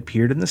object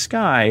appeared in the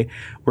sky,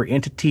 where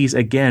entities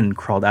again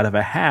crawled out of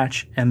a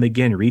hatch and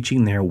began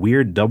reaching their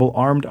weird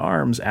double-armed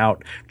arms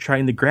out,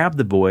 trying to grab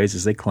the boys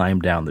as they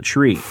climbed down the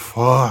tree.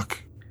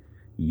 Fuck.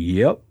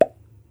 Yep.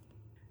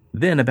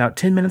 Then, about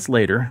 10 minutes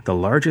later, the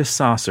largest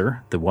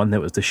saucer, the one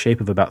that was the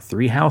shape of about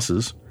 3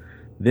 houses,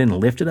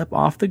 then lifted up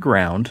off the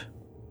ground,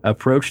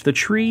 approached the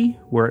tree,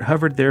 where it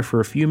hovered there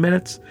for a few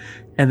minutes,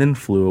 and then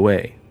flew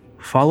away,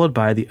 followed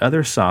by the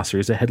other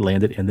saucers that had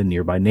landed in the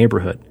nearby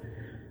neighborhood.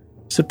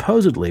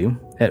 Supposedly,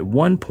 at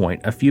one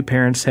point, a few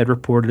parents had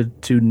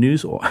reported to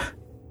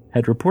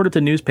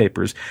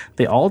newspapers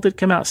they all did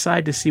come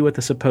outside to see what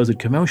the supposed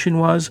commotion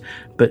was,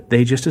 but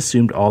they just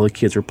assumed all the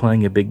kids were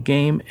playing a big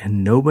game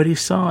and nobody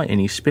saw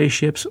any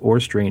spaceships or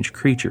strange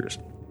creatures.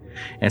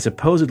 And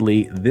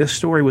supposedly, this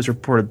story was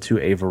reported to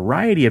a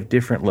variety of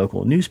different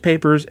local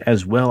newspapers,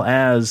 as well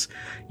as,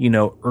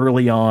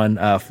 early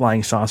on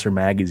flying saucer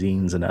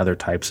magazines and other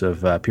types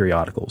of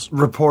periodicals.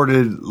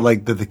 Reported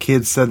like that the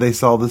kids said they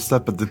saw this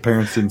stuff, but the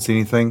parents didn't see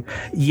anything?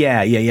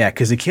 Yeah.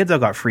 Because the kids all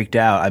got freaked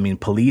out. I mean,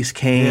 police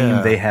came.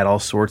 Yeah. They had all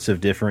sorts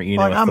of different,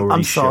 authorities.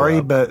 I'm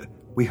sorry, but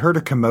we heard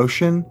a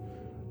commotion.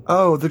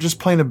 Oh, they're just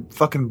playing a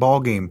fucking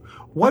ball game.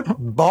 What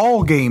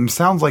ball game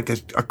sounds like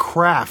a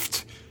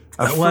craft?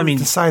 The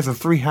size of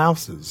 3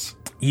 houses.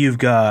 You've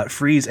got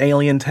Freeze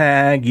Alien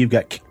Tag. You've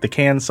got the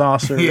Can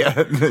Saucer.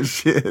 Yeah,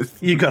 shit.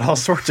 You've got all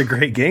sorts of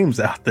great games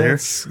out there.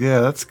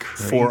 That's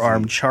crazy.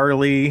 Four-Armed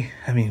Charlie.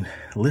 I mean,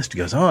 the list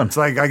goes on. It's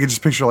like I could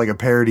just picture like a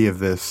parody of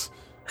this.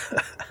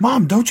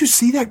 Mom, don't you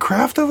see that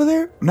craft over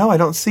there? No, I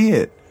don't see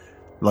it.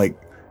 And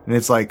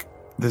it's like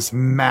this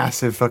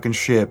massive fucking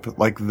ship,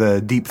 like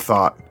the Deep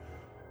Thought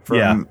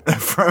from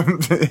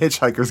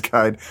Hitchhiker's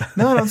Guide.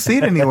 No, I don't see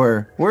it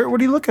anywhere. What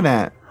are you looking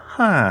at?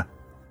 Huh.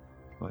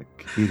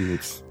 Like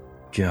idiots.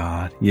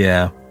 God,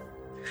 yeah.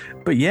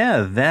 But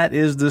yeah, that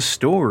is the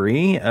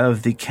story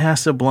of the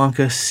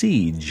Casablanca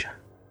siege.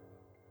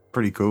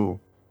 Pretty cool.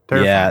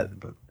 Terrifying,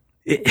 but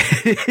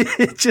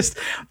it just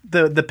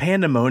the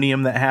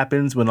pandemonium that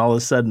happens when all of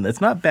a sudden, it's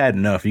not bad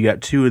enough. You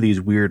got 2 of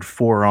these weird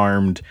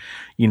 4-armed,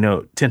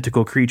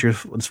 tentacle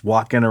creatures just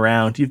walking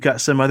around. You've got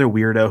some other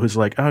weirdo who's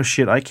like, oh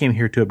shit, I came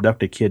here to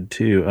abduct a kid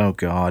too. Oh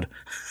God.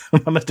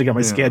 I must have got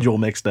my schedule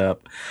mixed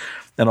up.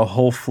 And a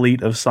whole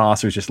fleet of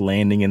saucers just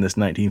landing in this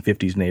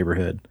 1950s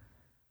neighborhood.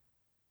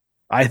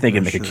 I think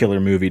it'd make a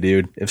killer movie,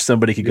 dude. If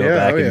somebody could go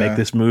back and make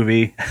this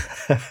movie,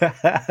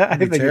 I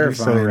think it'd be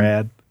so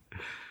rad.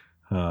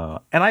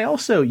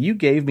 And you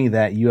gave me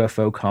that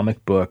UFO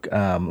comic book.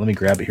 Let me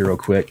grab it here real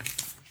quick.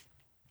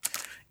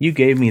 You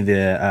gave me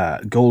the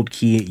Gold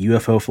Key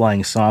UFO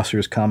Flying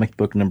Saucers comic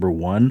book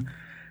 #1.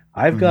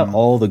 I've got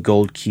all the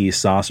Gold Key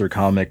saucer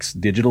comics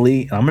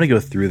digitally, and I'm going to go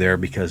through there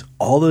because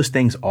all those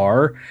things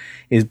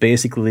is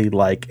basically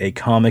like a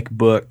comic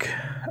book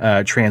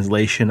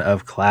translation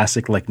of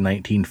classic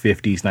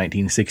 1950s,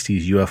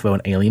 1960s UFO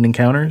and alien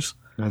encounters.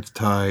 That's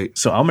tight.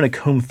 So I'm going to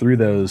comb through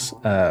those.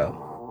 I'm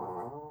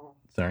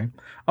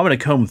going to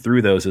comb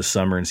through those this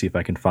summer and see if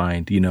I can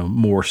find,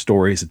 more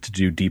stories to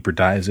do deeper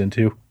dives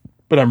into.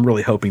 But I'm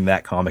really hoping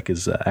that comic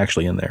is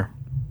actually in there.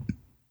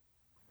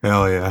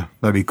 Hell yeah,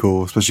 that'd be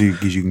cool, especially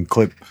because you can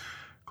clip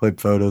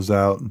photos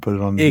out and put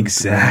it on.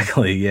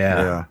 Exactly,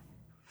 yeah.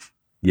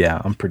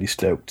 I'm pretty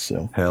stoked.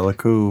 So hella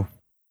cool.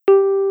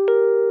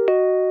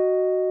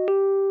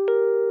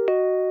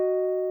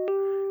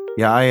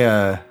 Yeah, I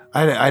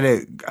had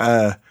a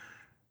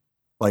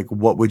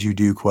what would you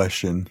do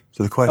question.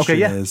 So the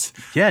question is,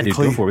 dude,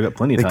 go for it. We got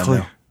plenty of time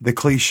now. The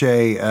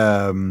cliche,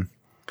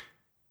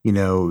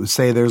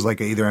 say there's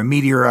either a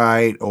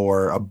meteorite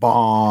or a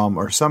bomb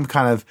or some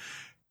kind of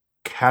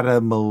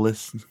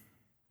cataclysmic.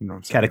 You know what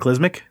I'm saying?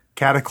 Cataclysmic?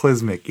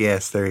 Cataclysmic.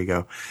 Yes, there you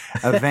go.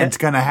 Event's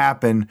going to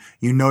happen.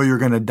 You know you're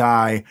going to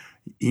die.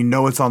 You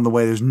know it's on the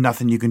way. There's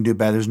nothing you can do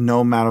about it. There's no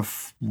amount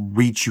of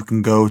reach you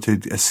can go to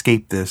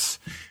escape this.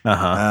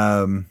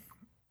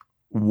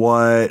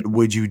 What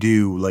would you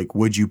do? Like,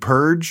 would you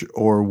purge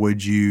or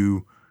would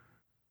you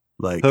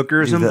like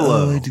hookers and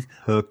blow?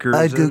 Hookers.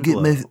 I'd go get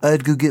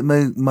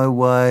my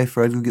wife,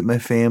 or I'd go get my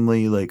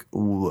family. Like,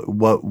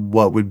 what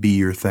would be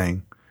your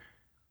thing?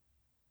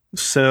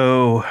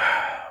 So,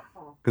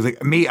 because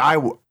like me,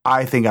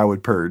 I think I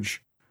would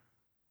purge.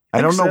 I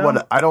don't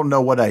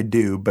know what I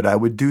do, but I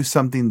would do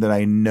something that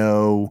I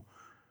know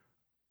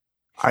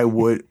there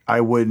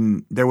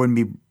wouldn't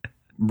be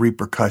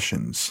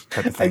repercussions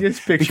type of thing. I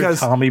just picture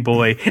Tommy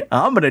Boy.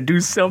 I'm gonna do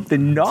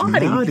something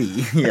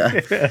naughty.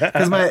 Yeah.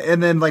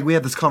 And then like we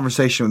had this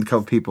conversation with a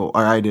couple people,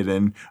 or I did,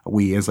 and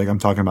we is like I'm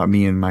talking about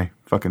me and my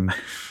fucking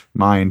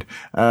mind.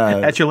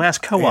 At your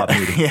last co-op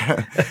meeting.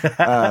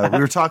 Yeah. We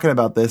were talking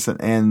about this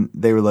and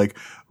they were like,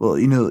 well,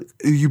 you know,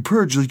 you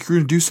purge, like you're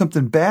going to do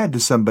something bad to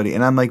somebody.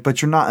 And I'm like,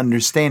 but you're not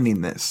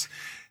understanding this.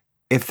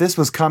 If this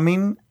was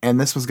coming and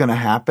this was going to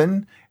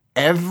happen,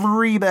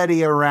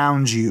 everybody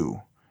around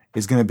you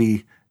is going to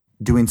be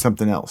doing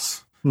something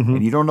else. Mm-hmm.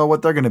 And you don't know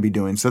what they're going to be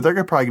doing. So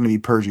they're probably going to be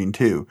purging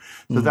too.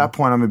 So at that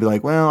point, I'm going to be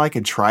like, well, I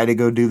could try to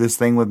go do this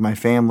thing with my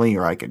family,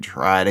 or I could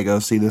try to go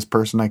see this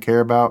person I care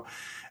about.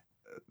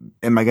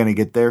 Am I going to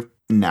get there?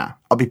 Nah,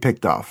 I'll be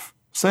picked off.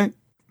 So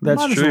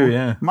that's true.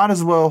 Yeah, might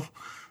as well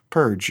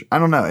purge. I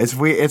don't know. It's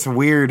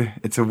weird.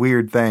 It's a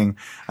weird thing.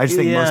 I just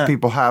think most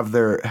people have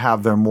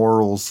their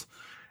morals,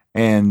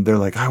 and they're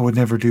like, I would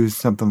never do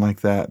something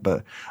like that.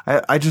 But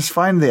I just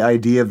find the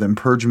idea of them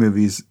purge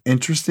movies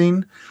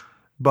interesting,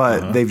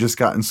 but they've just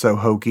gotten so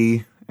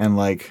hokey and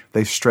like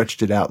they've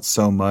stretched it out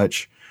so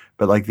much.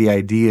 But like the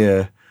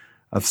idea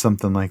of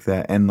something like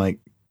that, and like,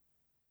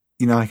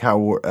 you know, like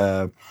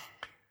how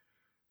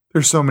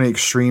there's so many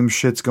extreme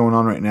shits going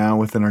on right now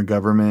within our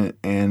government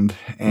and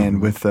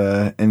with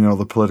and you know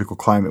the political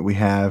climate we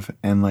have,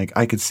 and like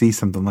I could see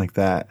something like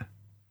that,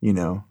 you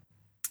know,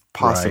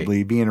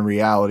 possibly being a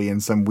reality in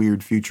some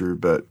weird future.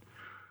 But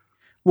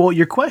well,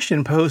 your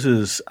question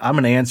poses, I'm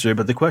going to answer it,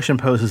 but the question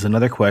poses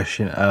another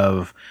question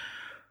of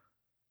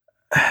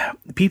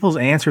people's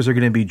answers are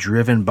going to be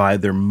driven by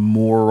their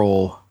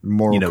moral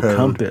code.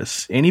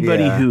 Compass.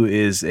 Anybody who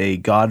is a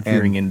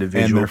God-fearing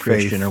individual,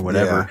 Christian faith, or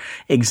whatever,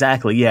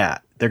 exactly,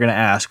 they're going to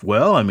ask,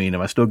 well, I mean,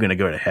 am I still going to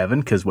go to heaven?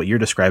 Because what you're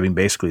describing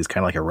basically is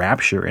kind of like a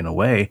rapture in a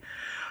way.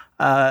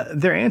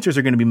 Their answers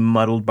are going to be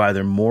muddled by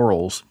their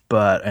morals,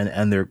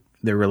 and their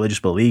religious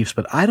beliefs.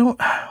 But I don't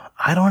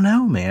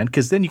know, man.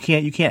 Because then you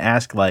can't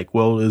ask like,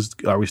 well,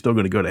 are we still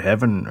going to go to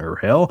heaven or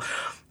hell?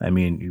 I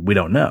mean, we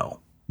don't know.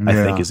 I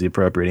think is the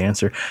appropriate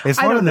answer.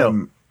 It's one of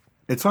them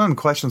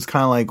questions,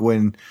 kind of like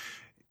when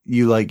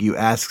you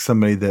ask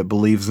somebody that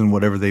believes in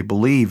whatever they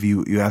believe,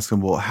 you ask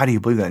them, well, how do you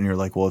believe that? And you're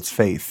like, well, it's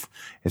faith.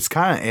 It's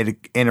kind of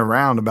in a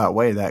roundabout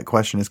way. That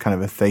question is kind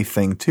of a faith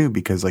thing too,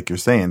 because like you're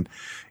saying,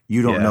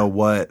 you don't know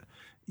what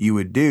you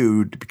would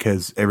do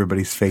because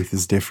everybody's faith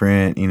is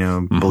different. You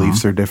know,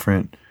 beliefs are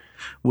different.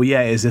 Well,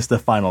 is this the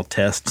final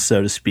test,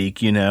 so to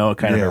speak, you know,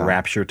 kind of a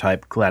rapture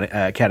type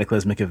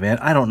cataclysmic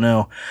event? I don't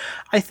know.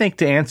 I think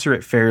to answer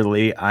it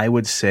fairly, I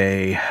would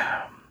say,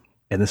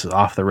 and this is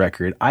off the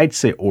record, I'd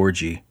say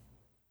orgy.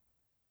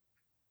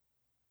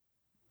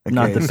 Okay.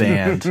 Not the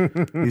band.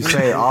 You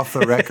say off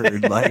the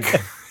record, like,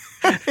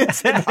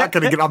 is it not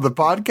going to get on the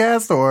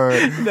podcast or?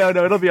 No,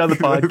 it'll be on the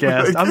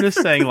podcast. I'm just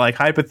saying, like,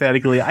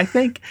 hypothetically, I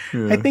think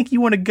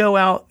you want to go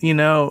out, you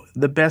know,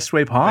 the best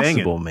way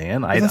possible,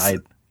 man.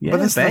 But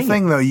that's the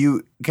thing, though.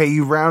 You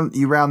round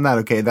that.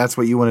 Okay, that's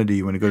what you want to do.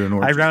 You want to go to an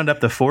orgy. I round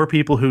up the 4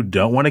 people who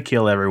don't want to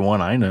kill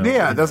everyone. I know.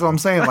 Yeah, that's what I'm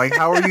saying. Like,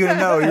 how are you going to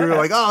know? You're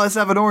like, oh, let's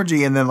have an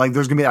orgy, and then like,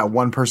 there's going to be that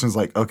one person's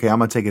like, okay, I'm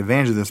going to take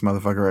advantage of this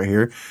motherfucker right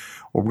here,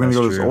 or we're going to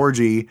go to this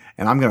orgy,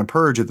 and I'm going to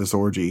purge at this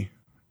orgy.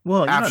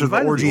 Well, after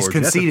the orgy's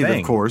conceded,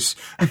 of course.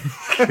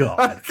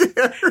 God,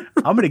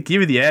 I'm going to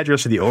give you the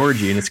address of the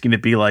orgy, and it's going to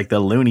be like the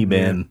loony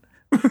bin.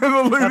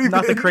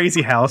 Not the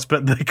crazy house,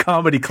 but the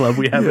comedy club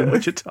we have in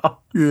Wichita.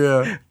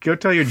 Yeah. Go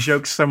tell your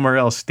jokes somewhere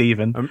else,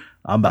 Steven.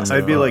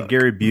 I'd be like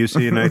Gary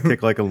Busey, and I'd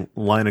take like a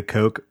line of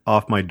Coke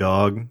off my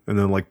dog and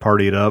then like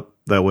party it up.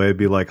 That way I'd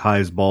be like high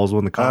as balls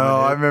when the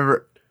comedy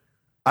hit.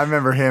 I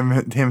remember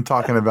him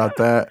talking about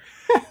that.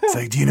 It's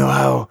like, do you know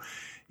how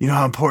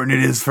important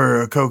it is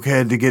for a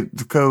cokehead to get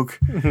the Coke?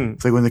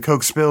 It's like when the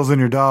Coke spills on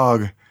your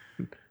dog,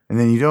 and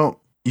then you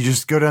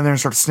just go down there and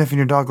start sniffing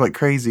your dog like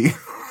crazy.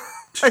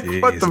 Like,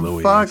 jeez, what the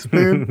Louise. fuck,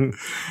 dude?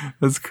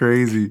 That's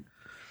crazy.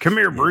 Come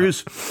here,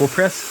 Bruce. Well,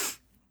 press.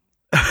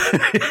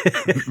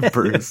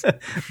 Bruce.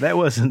 That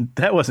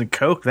wasn't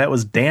Coke. That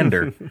was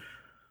dander.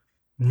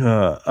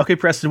 Okay,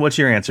 Preston, what's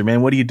your answer,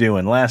 man? What are you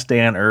doing? Last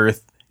day on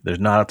Earth. There's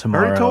not a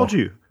tomorrow. I already told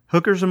you.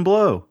 Hookers and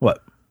blow.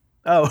 What?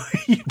 Oh,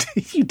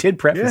 you did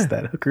preface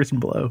that. Hookers and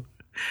blow.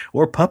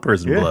 Or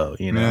puppers and blow,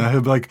 you know. Yeah,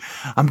 he'll be like,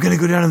 I'm gonna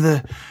go down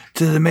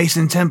to the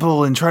Mason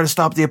Temple and try to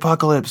stop the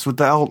apocalypse with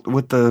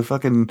the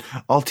fucking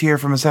Altair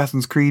from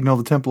Assassin's Creed and all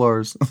the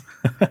Templars.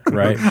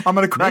 Right. I'm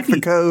gonna crack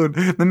the code,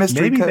 the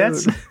mystery Maybe code.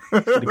 that's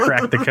to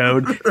crack the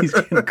code. He's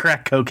gonna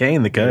crack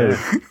cocaine the code.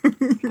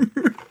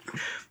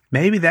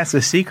 Maybe that's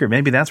the secret.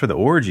 Maybe that's where the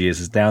orgy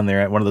is down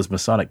there at one of those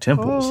Masonic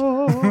temples.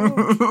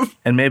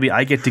 And maybe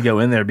I get to go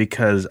in there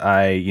because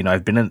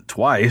I've been in it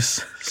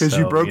twice. Because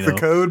you broke the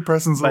code,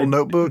 Preston's little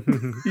notebook.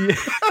 Yeah.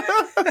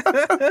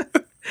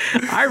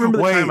 I remember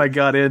the time I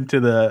got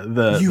into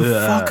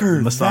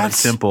the Masonic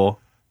temple.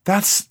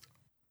 That's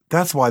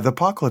why the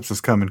apocalypse is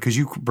coming, because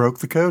you broke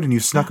the code and you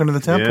snuck into the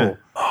temple. Yeah.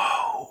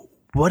 Oh,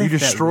 what you if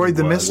destroyed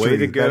the mystery? Way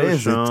to go, that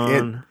is,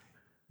 Sean.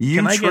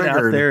 Can I get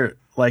out there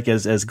like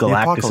as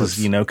Galactus is,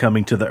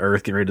 coming to the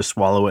Earth, getting ready to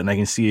swallow it, and I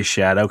can see his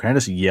shadow? Can I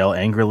just yell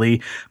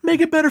angrily,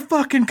 "Make a better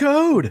fucking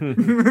code"? I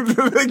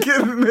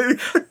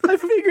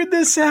figured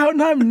this out,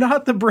 and I'm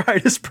not the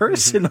brightest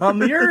person on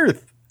the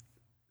Earth.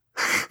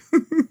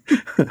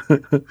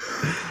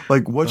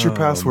 Like, what's your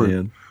password?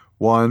 Man.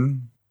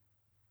 1,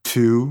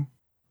 2,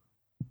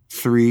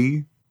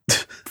 3,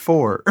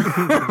 4.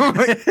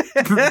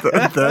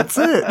 That's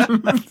it.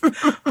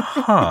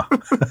 Huh.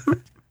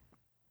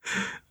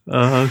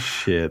 Oh,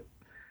 shit.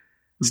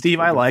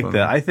 Steve, I like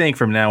that. I think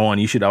from now on,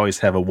 you should always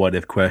have a what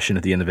if question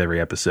at the end of every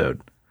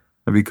episode.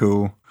 That'd be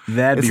cool.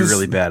 That'd be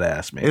really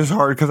badass, man. It's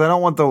hard because I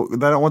don't want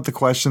the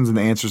questions and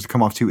the answers to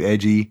come off too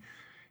edgy,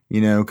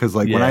 because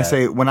when I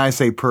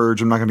say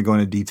purge, I'm not going to go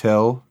into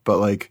detail, but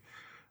like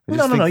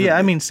no. Yeah,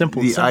 I mean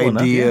simple. The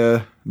idea,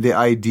 enough, the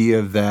idea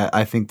of that,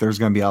 I think there's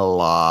going to be a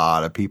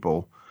lot of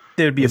people.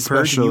 There'd be a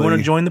purge, and you want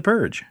to join the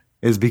purge,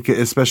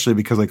 especially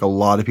because like a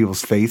lot of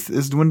people's faith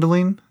is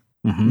dwindling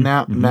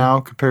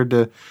now compared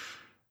to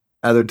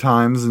other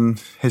times in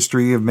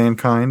history of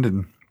mankind,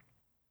 and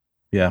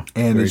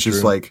it's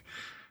just like,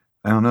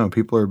 I don't know,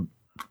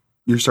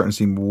 you're starting to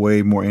see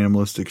way more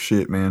animalistic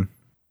shit, man.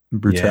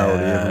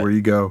 Brutality everywhere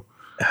you go.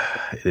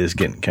 It is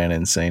getting kind of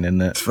insane,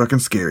 isn't it? It's fucking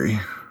scary.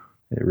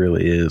 It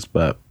really is,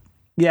 but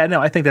yeah, no,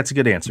 I think that's a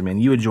good answer, man.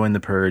 You would join the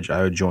purge,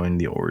 I would join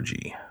the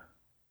orgy.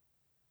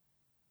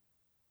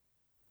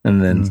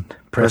 And then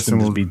Preston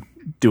will be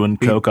doing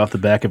coke off the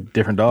back of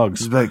different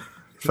dogs. It's like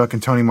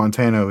fucking Tony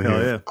Montana over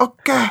here. Yeah.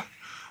 Okay.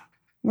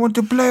 Want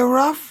to play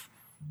rough?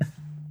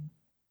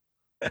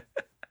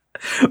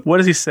 What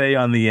does he say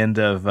on the end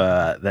of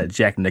that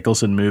Jack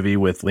Nicholson movie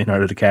with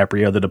Leonardo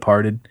DiCaprio, The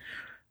Departed?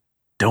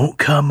 Don't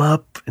come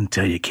up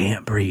until you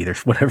can't breathe, or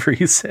whatever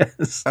he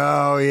says.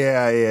 Oh,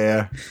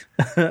 yeah.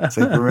 It's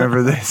like,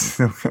 remember this?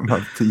 Don't come up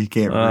until you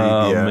can't breathe.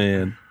 Oh,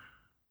 man.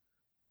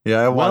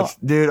 Yeah, I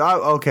watched. Dude,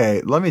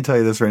 okay, let me tell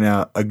you this right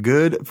now. A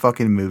good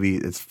fucking movie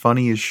that's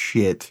funny as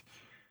shit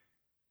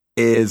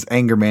is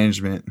Anger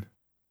Management.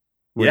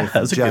 With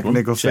that's Jack a good one.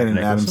 Nicholson and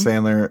Adam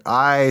Sandler.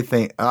 I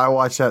think I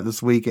watched that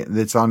this week.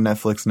 It's on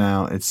Netflix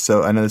now. I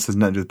know this has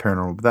nothing to do with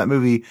paranormal, but that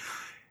movie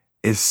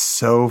is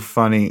so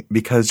funny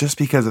because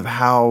of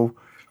how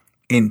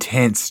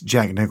intense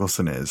Jack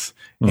Nicholson is.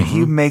 And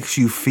he makes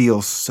you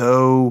feel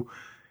so,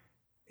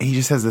 he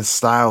just has this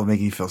style of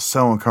making you feel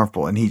so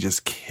uncomfortable, and he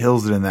just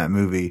kills it in that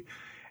movie.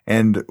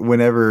 And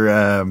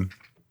whenever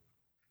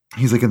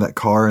he's like in that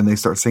car and they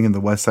start singing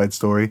the West Side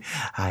Story,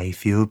 I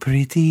feel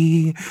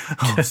pretty.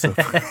 Oh, so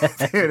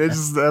pretty. Dude, it's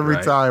just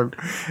every time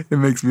it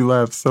makes me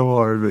laugh so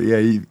hard. But yeah,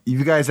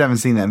 you guys haven't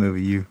seen that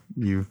movie,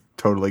 you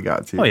totally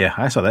got to. Oh yeah,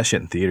 I saw that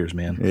shit in theaters,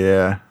 man.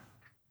 Yeah.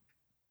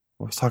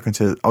 I was talking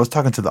to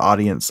the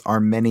audience, our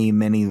many,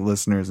 many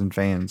listeners and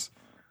fans.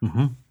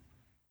 Mm-hmm.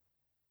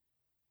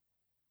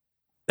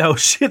 Oh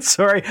shit!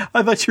 Sorry,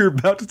 I thought you were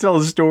about to tell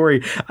a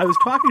story. I was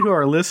talking to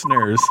our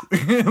listeners.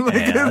 And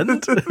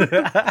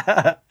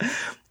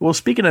well,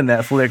 speaking of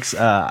Netflix,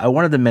 I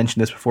wanted to mention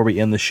this before we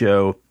end the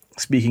show.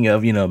 Speaking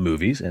of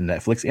movies and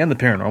Netflix and the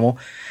paranormal,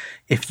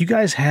 if you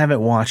guys haven't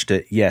watched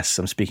it, yes,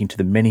 I'm speaking to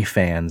the many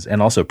fans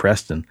and also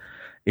Preston.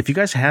 If you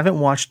guys haven't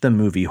watched the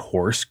movie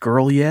Horse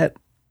Girl yet,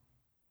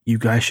 you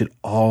guys should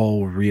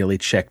all really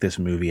check this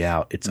movie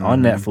out. It's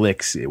on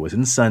Netflix. It was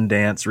in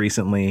Sundance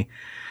recently.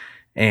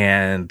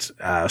 And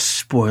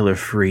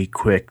spoiler-free,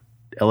 quick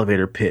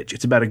elevator pitch.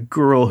 It's about a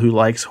girl who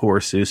likes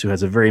horses, who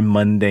has a very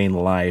mundane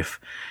life,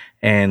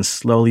 and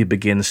slowly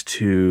begins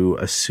to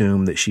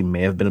assume that she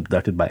may have been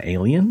abducted by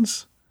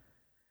aliens.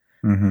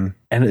 Mm-hmm.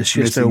 And it's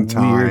just Missing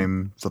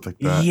time, stuff like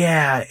that.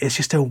 Yeah, it's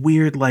just a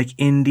weird, like,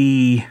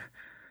 indie,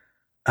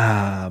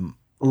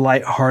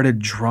 lighthearted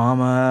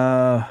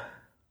drama.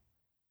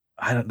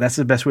 That's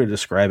the best way to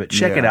describe it.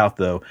 Check it out,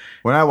 though.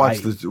 When I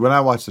watched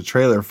the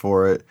trailer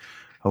for it,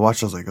 I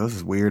was like, oh, this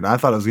is weird. And I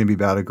thought it was going to be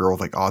about a girl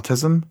with like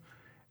autism.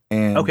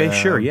 And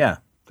sure, yeah.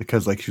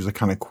 Because like she was like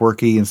kind of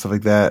quirky and stuff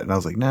like that. And I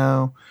was like,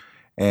 no.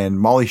 And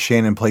Molly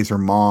Shannon plays her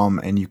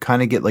mom, and you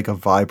kind of get like a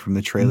vibe from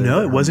the trailer.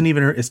 No, it wasn't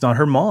even her. It's not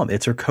her mom.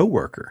 It's her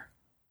coworker.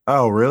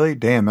 Oh, really?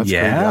 Damn, that's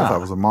crazy. I thought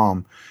it was a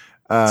mom.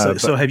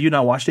 So have you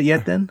not watched it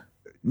yet then?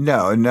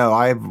 No,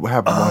 I haven't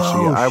watched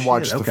it yet.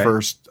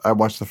 I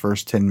watched the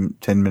first 10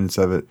 minutes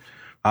of it.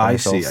 I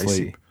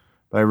see.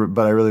 but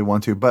I really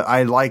want to. But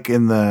I like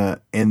in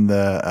the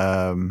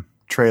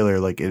trailer,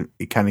 like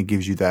it kind of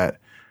gives you that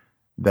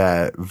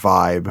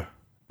vibe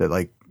that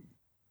like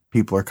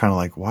people are kind of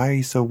like, why are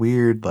you so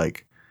weird?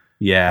 Like,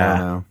 Yeah. I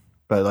don't know.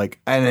 But like,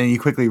 and then you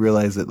quickly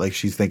realize that like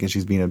she's thinking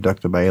she's being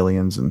abducted by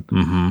aliens, and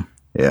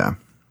yeah,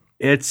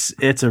 it's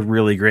a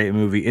really great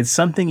movie. It's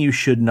something you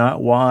should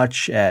not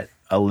watch at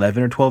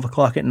 11 or 12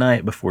 o'clock at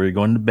night before you're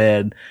going to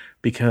bed,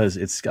 because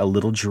it's a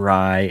little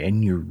dry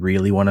and you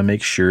really want to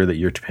make sure that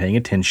you're paying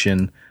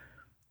attention,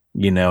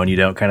 you know, and you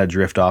don't kind of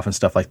drift off and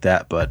stuff like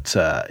that. But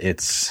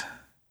it's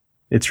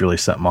really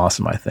something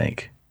awesome, I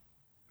think.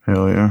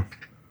 Hell yeah.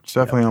 It's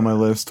definitely on my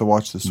list to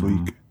watch this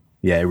week.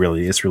 Yeah,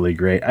 it's really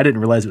great. I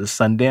didn't realize it was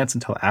Sundance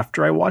until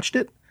after I watched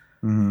it.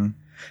 Mm-hmm.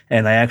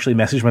 And I actually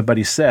messaged my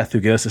buddy Seth, who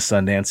goes to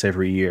Sundance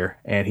every year.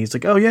 And he's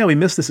like, oh, yeah, we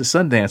missed this at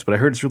Sundance, but I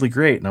heard it's really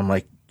great. And I'm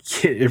like,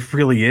 yeah, it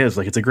really is.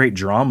 Like, it's a great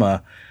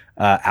drama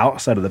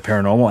outside of the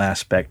paranormal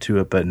aspect to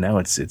it. But no,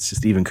 it's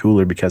just even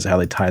cooler because of how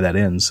they tie that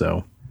in.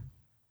 So,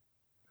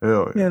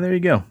 Hell yeah. Yeah, there you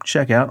go.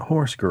 Check out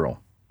Horse Girl.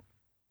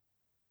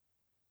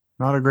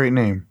 Not a great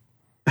name.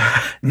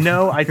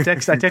 No, I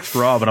text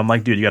Rob and I'm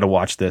like, dude, you got to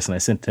watch this. And I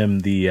sent him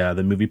the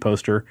movie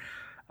poster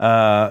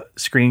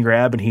screen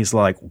grab, and he's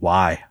like,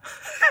 why?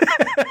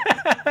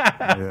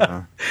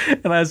 Yeah.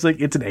 And I was like,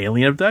 it's an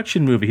alien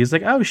abduction movie. He's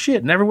like, oh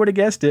shit, never would have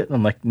guessed it. And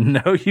I'm like,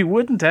 no, you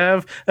wouldn't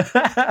have.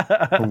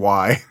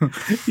 Why?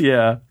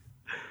 Yeah.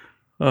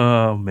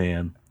 Oh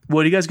man.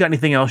 Well, do you guys got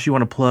anything else you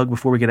want to plug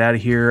before we get out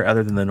of here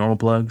other than the normal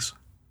plugs?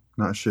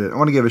 Not shit. I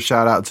want to give a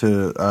shout out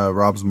to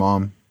Rob's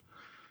mom.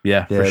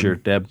 Yeah, Deb, for sure.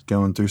 Deb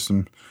going through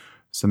some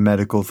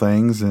medical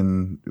things,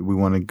 and we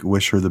want to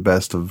wish her the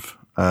best of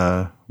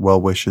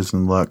well wishes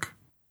and luck.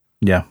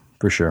 Yeah,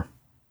 for sure.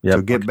 Yep.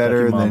 So get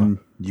better, and then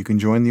you can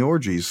join the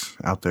orgies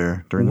out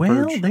there during the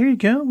purge. Well, there you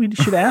go. We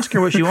should ask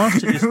her what she wants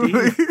to do,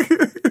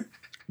 Steve.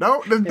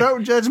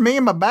 Don't judge me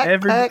and my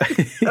backpack.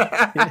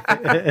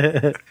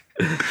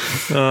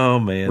 Oh,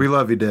 man. We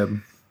love you,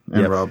 Deb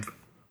and Rob.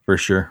 For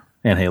sure.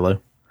 And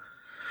Halo.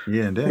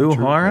 Yeah, and Deb. Ooh,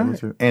 all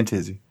right. And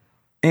Tizzy.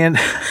 And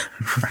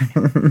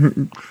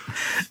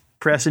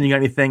Preston, you got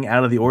anything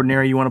out of the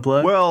ordinary you want to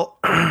plug? Well,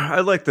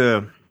 I'd like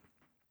to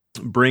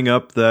bring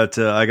up that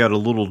I got a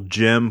little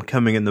gem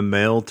coming in the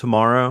mail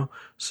tomorrow.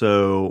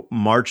 So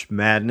March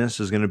Madness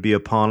is going to be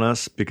upon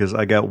us because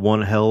I got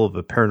one hell of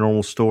a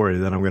paranormal story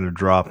that I'm going to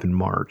drop in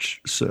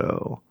March.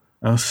 So,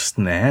 oh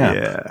snap!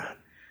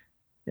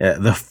 Yeah,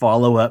 the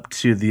follow up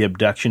to the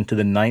abduction to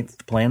the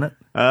 9th planet.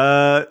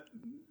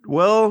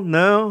 Well,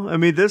 no. I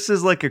mean, this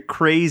is like a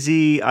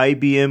crazy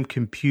IBM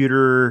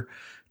computer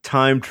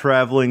time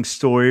traveling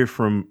story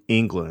from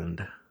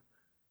England.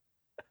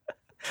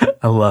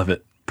 I love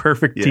it.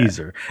 Perfect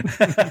teaser.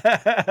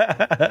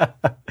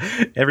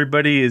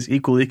 Everybody is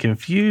equally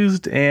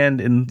confused and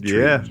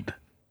intrigued. Yeah.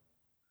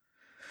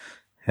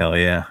 Hell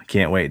yeah.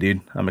 Can't wait, dude.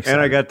 I'm excited.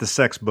 And I got the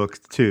sex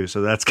book too,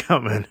 so that's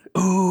coming.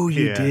 Oh,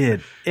 you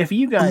did. If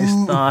you guys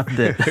thought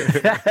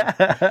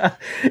that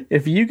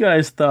if you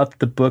guys thought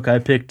the book I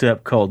picked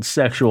up called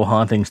Sexual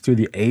Hauntings Through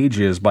the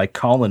Ages by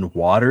Colin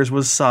Waters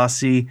was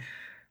saucy,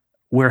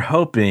 we're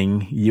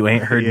hoping you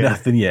ain't heard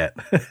nothing yet.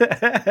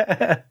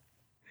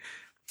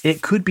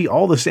 It could be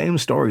all the same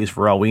stories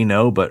for all we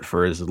know, but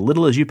for as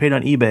little as you paid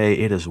on eBay,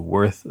 it is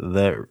worth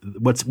the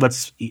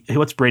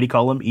what's Brady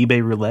call them?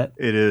 eBay roulette?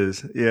 It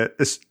is. Yeah.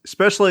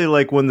 Especially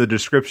like when the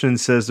description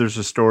says there's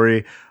a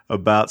story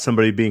about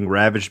somebody being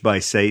ravaged by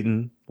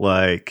Satan.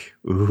 Like,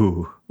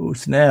 ooh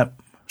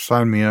snap.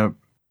 Sign me up.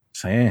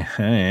 Yeah,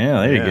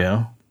 there you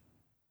go.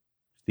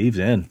 Steve's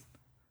in.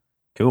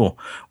 Cool.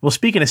 Well,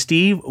 speaking of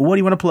Steve, what do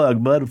you want to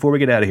plug, bud, before we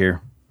get out of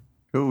here?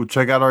 Ooh,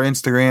 check out our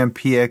Instagram,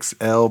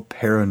 PXL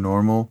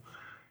Paranormal.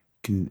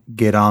 You can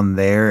get on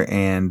there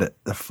and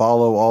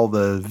follow all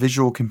the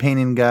visual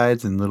companion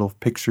guides and little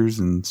pictures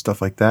and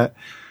stuff like that.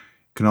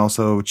 You can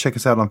also check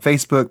us out on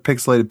Facebook,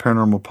 Pixelated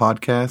Paranormal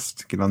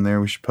Podcast. Get on there.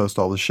 We should post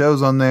all the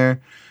shows on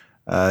there.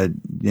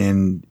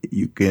 And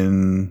you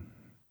can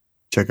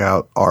check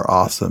out our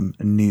awesome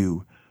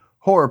new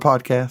horror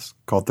podcast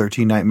called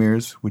 13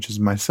 Nightmares, which is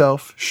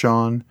myself,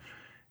 Sean,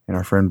 and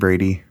our friend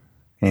Brady.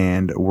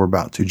 And we're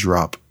about to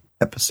drop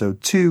episode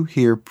 2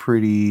 here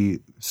pretty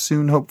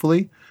soon,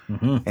 hopefully.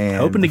 Mm-hmm. And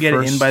hoping to get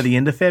it in by the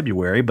end of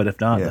February, but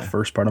if not, the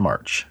first part of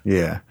March.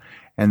 Yeah.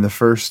 And the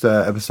first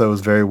episode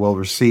was very well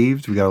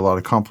received. We got a lot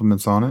of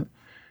compliments on it.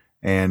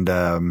 And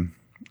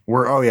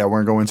we're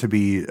going to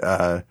be we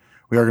are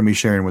going to be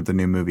sharing what the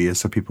new movie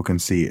is so people can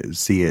see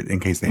it in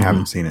case they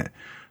haven't seen it.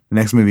 The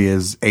next movie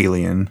is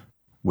Alien,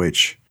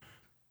 which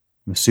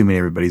I'm assuming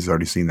everybody's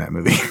already seen that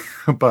movie.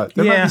 But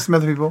there might be some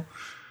other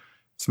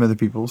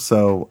people.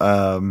 So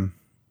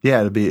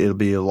it'll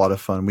be a lot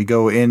of fun. We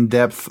go in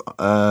depth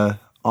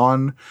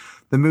on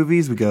the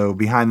movies. We go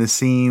behind the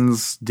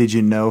scenes, did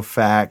you know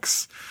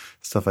facts,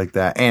 stuff like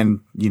that, and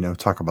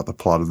talk about the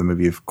plot of the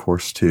movie, of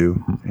course,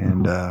 too.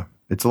 And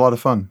it's a lot of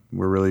fun.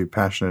 We're really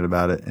passionate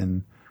about it,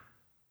 and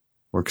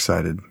we're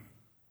excited.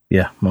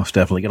 Yeah, most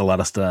definitely. Got a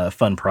lot of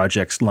fun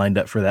projects lined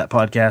up for that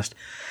podcast,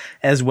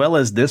 as well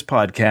as this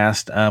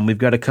podcast. We've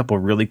got a couple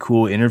really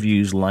cool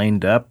interviews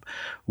lined up.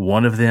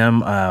 One of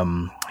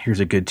them, here's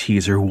a good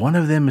teaser. One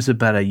of them is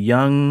about a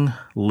young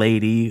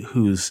lady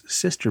whose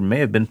sister may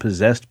have been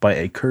possessed by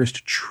a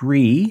cursed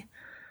tree.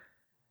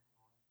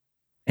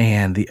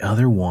 And the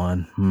other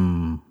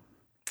one,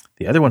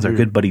 the other one's our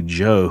good buddy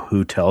Joe,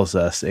 who tells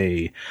us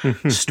a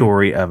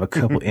story of a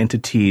couple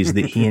entities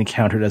that he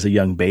encountered as a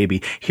young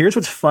baby. Here's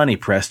what's funny,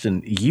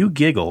 Preston. You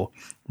giggle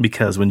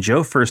because when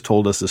Joe first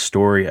told us the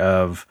story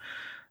of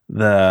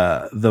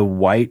the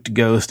white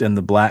ghost and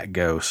the black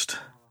ghost,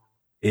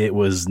 it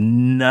was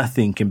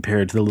nothing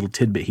compared to the little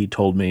tidbit he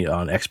told me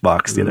on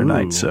Xbox the other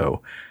night.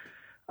 So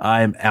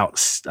I'm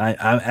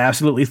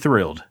absolutely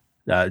thrilled.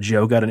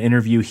 Joe got an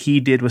interview he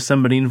did with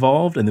somebody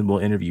involved, and then we'll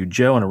interview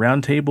Joe on a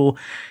round table.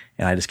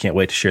 And I just can't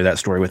wait to share that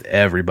story with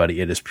everybody.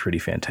 It is pretty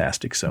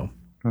fantastic. So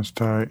that's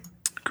tight.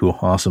 Cool.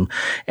 Awesome.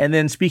 And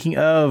then speaking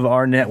of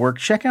our network,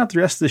 check out the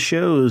rest of the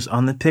shows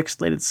on the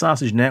Pixelated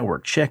Sausage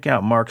Network. Check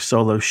out Mark's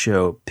solo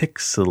show,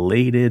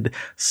 Pixelated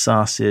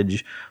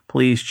Sausage.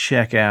 Please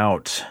check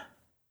out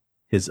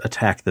his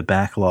Attack the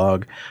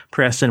Backlog.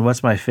 Preston,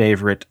 what's my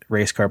favorite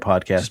race car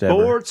podcast ever?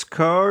 Sports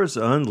Cars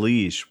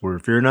Unleashed, where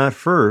if you're not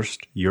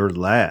first, you're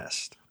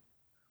last.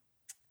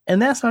 And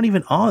that's not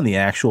even on the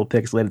actual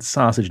Pixelated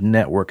Sausage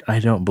Network, I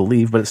don't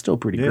believe, but it's still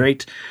pretty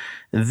great.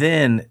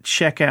 Then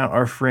check out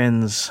our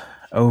friends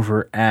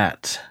over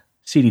at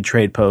CD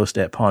Trade Post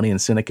at Pawnee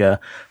and Seneca.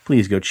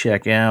 Please go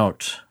check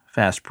out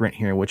Fast Print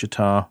here in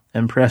Wichita.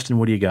 And Preston,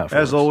 what do you got for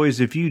us? As always,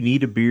 if you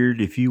need a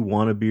beard, if you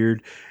want a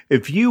beard,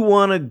 if you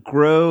want to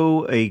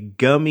grow a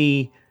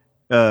gummy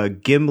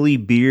Gimli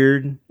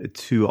beard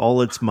to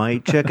all its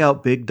might, check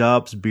out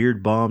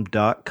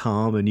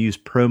BigDobsBeardBomb.com and use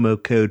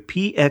promo code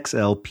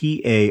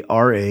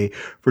PXLPARA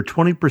for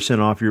 20%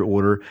 off your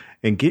order,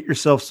 and get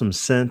yourself some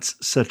scents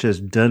such as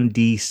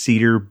Dundee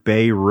Cedar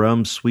Bay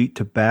Rum, Sweet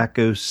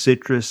Tobacco,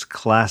 Citrus,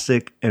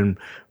 Classic, and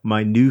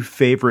my new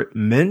favorite,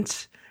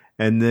 Mint.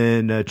 And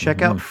then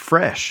check out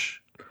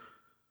Fresh.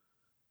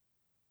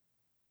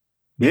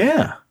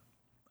 Yeah.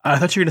 I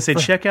thought you were going to say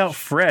check out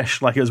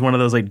Fresh, like it was one of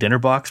those like dinner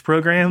box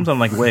programs. I'm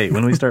like, wait,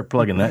 when do we start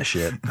plugging that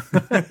shit?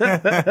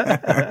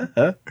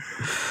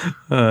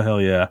 Oh,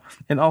 hell yeah.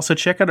 And also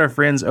check out our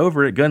friends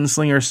over at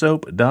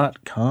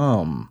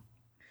gunslingersoap.com.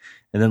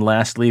 And then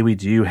lastly, we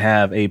do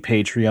have a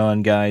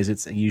Patreon, guys.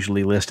 It's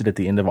usually listed at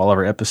the end of all of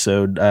our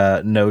episode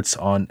notes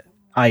on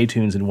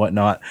iTunes and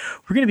whatnot.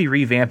 We're going to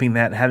be revamping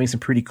that and having some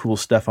pretty cool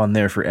stuff on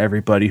there for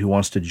everybody who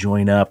wants to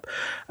join up.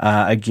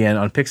 Again,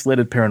 on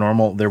Pixelated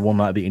Paranormal, there will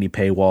not be any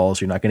paywalls.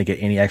 You're not going to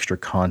get any extra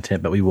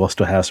content, but we will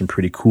still have some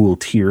pretty cool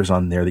tiers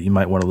on there that you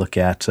might want to look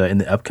at in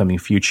the upcoming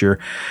future.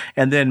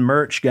 And then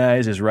merch,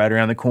 guys, is right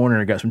around the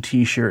corner. I got some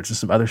t-shirts and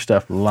some other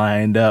stuff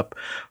lined up.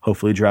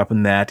 Hopefully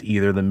dropping that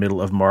either the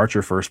middle of March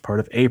or first part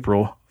of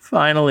April.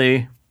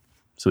 Finally.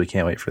 So we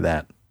can't wait for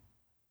that.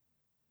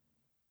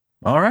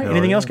 All right.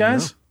 Anything else,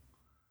 guys?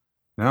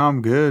 No,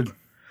 I'm good.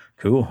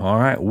 Cool. All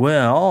right.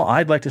 Well,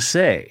 I'd like to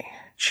say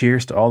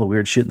cheers to all the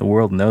weird shit in the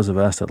world and those of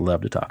us that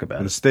love to talk about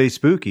And it. stay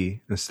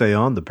spooky and stay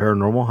on the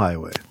paranormal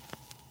highway.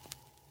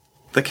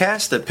 The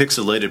cast at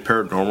Pixelated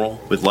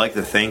Paranormal would like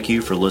to thank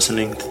you for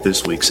listening to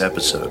this week's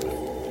episode.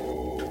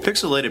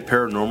 Pixelated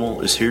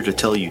Paranormal is here to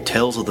tell you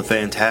tales of the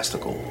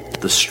fantastical,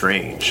 the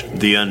strange,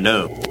 the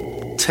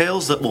unknown.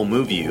 Tales that will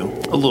move you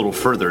a little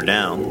further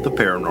down the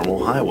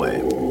paranormal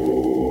highway.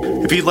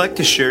 If you'd like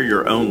to share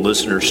your own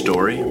listener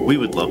story, we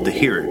would love to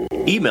hear it.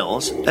 Email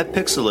us at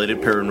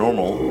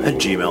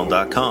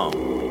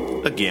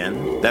pixelatedparanormal@gmail.com.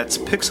 Again, that's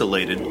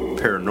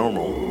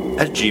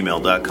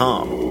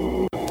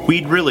pixelatedparanormal@gmail.com.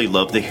 We'd really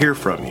love to hear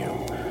from you.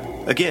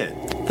 Again,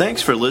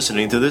 thanks for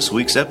listening to this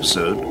week's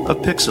episode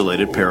of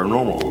Pixelated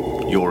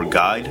Paranormal, your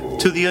guide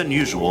to the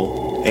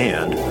unusual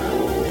and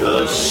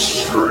the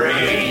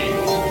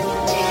strange.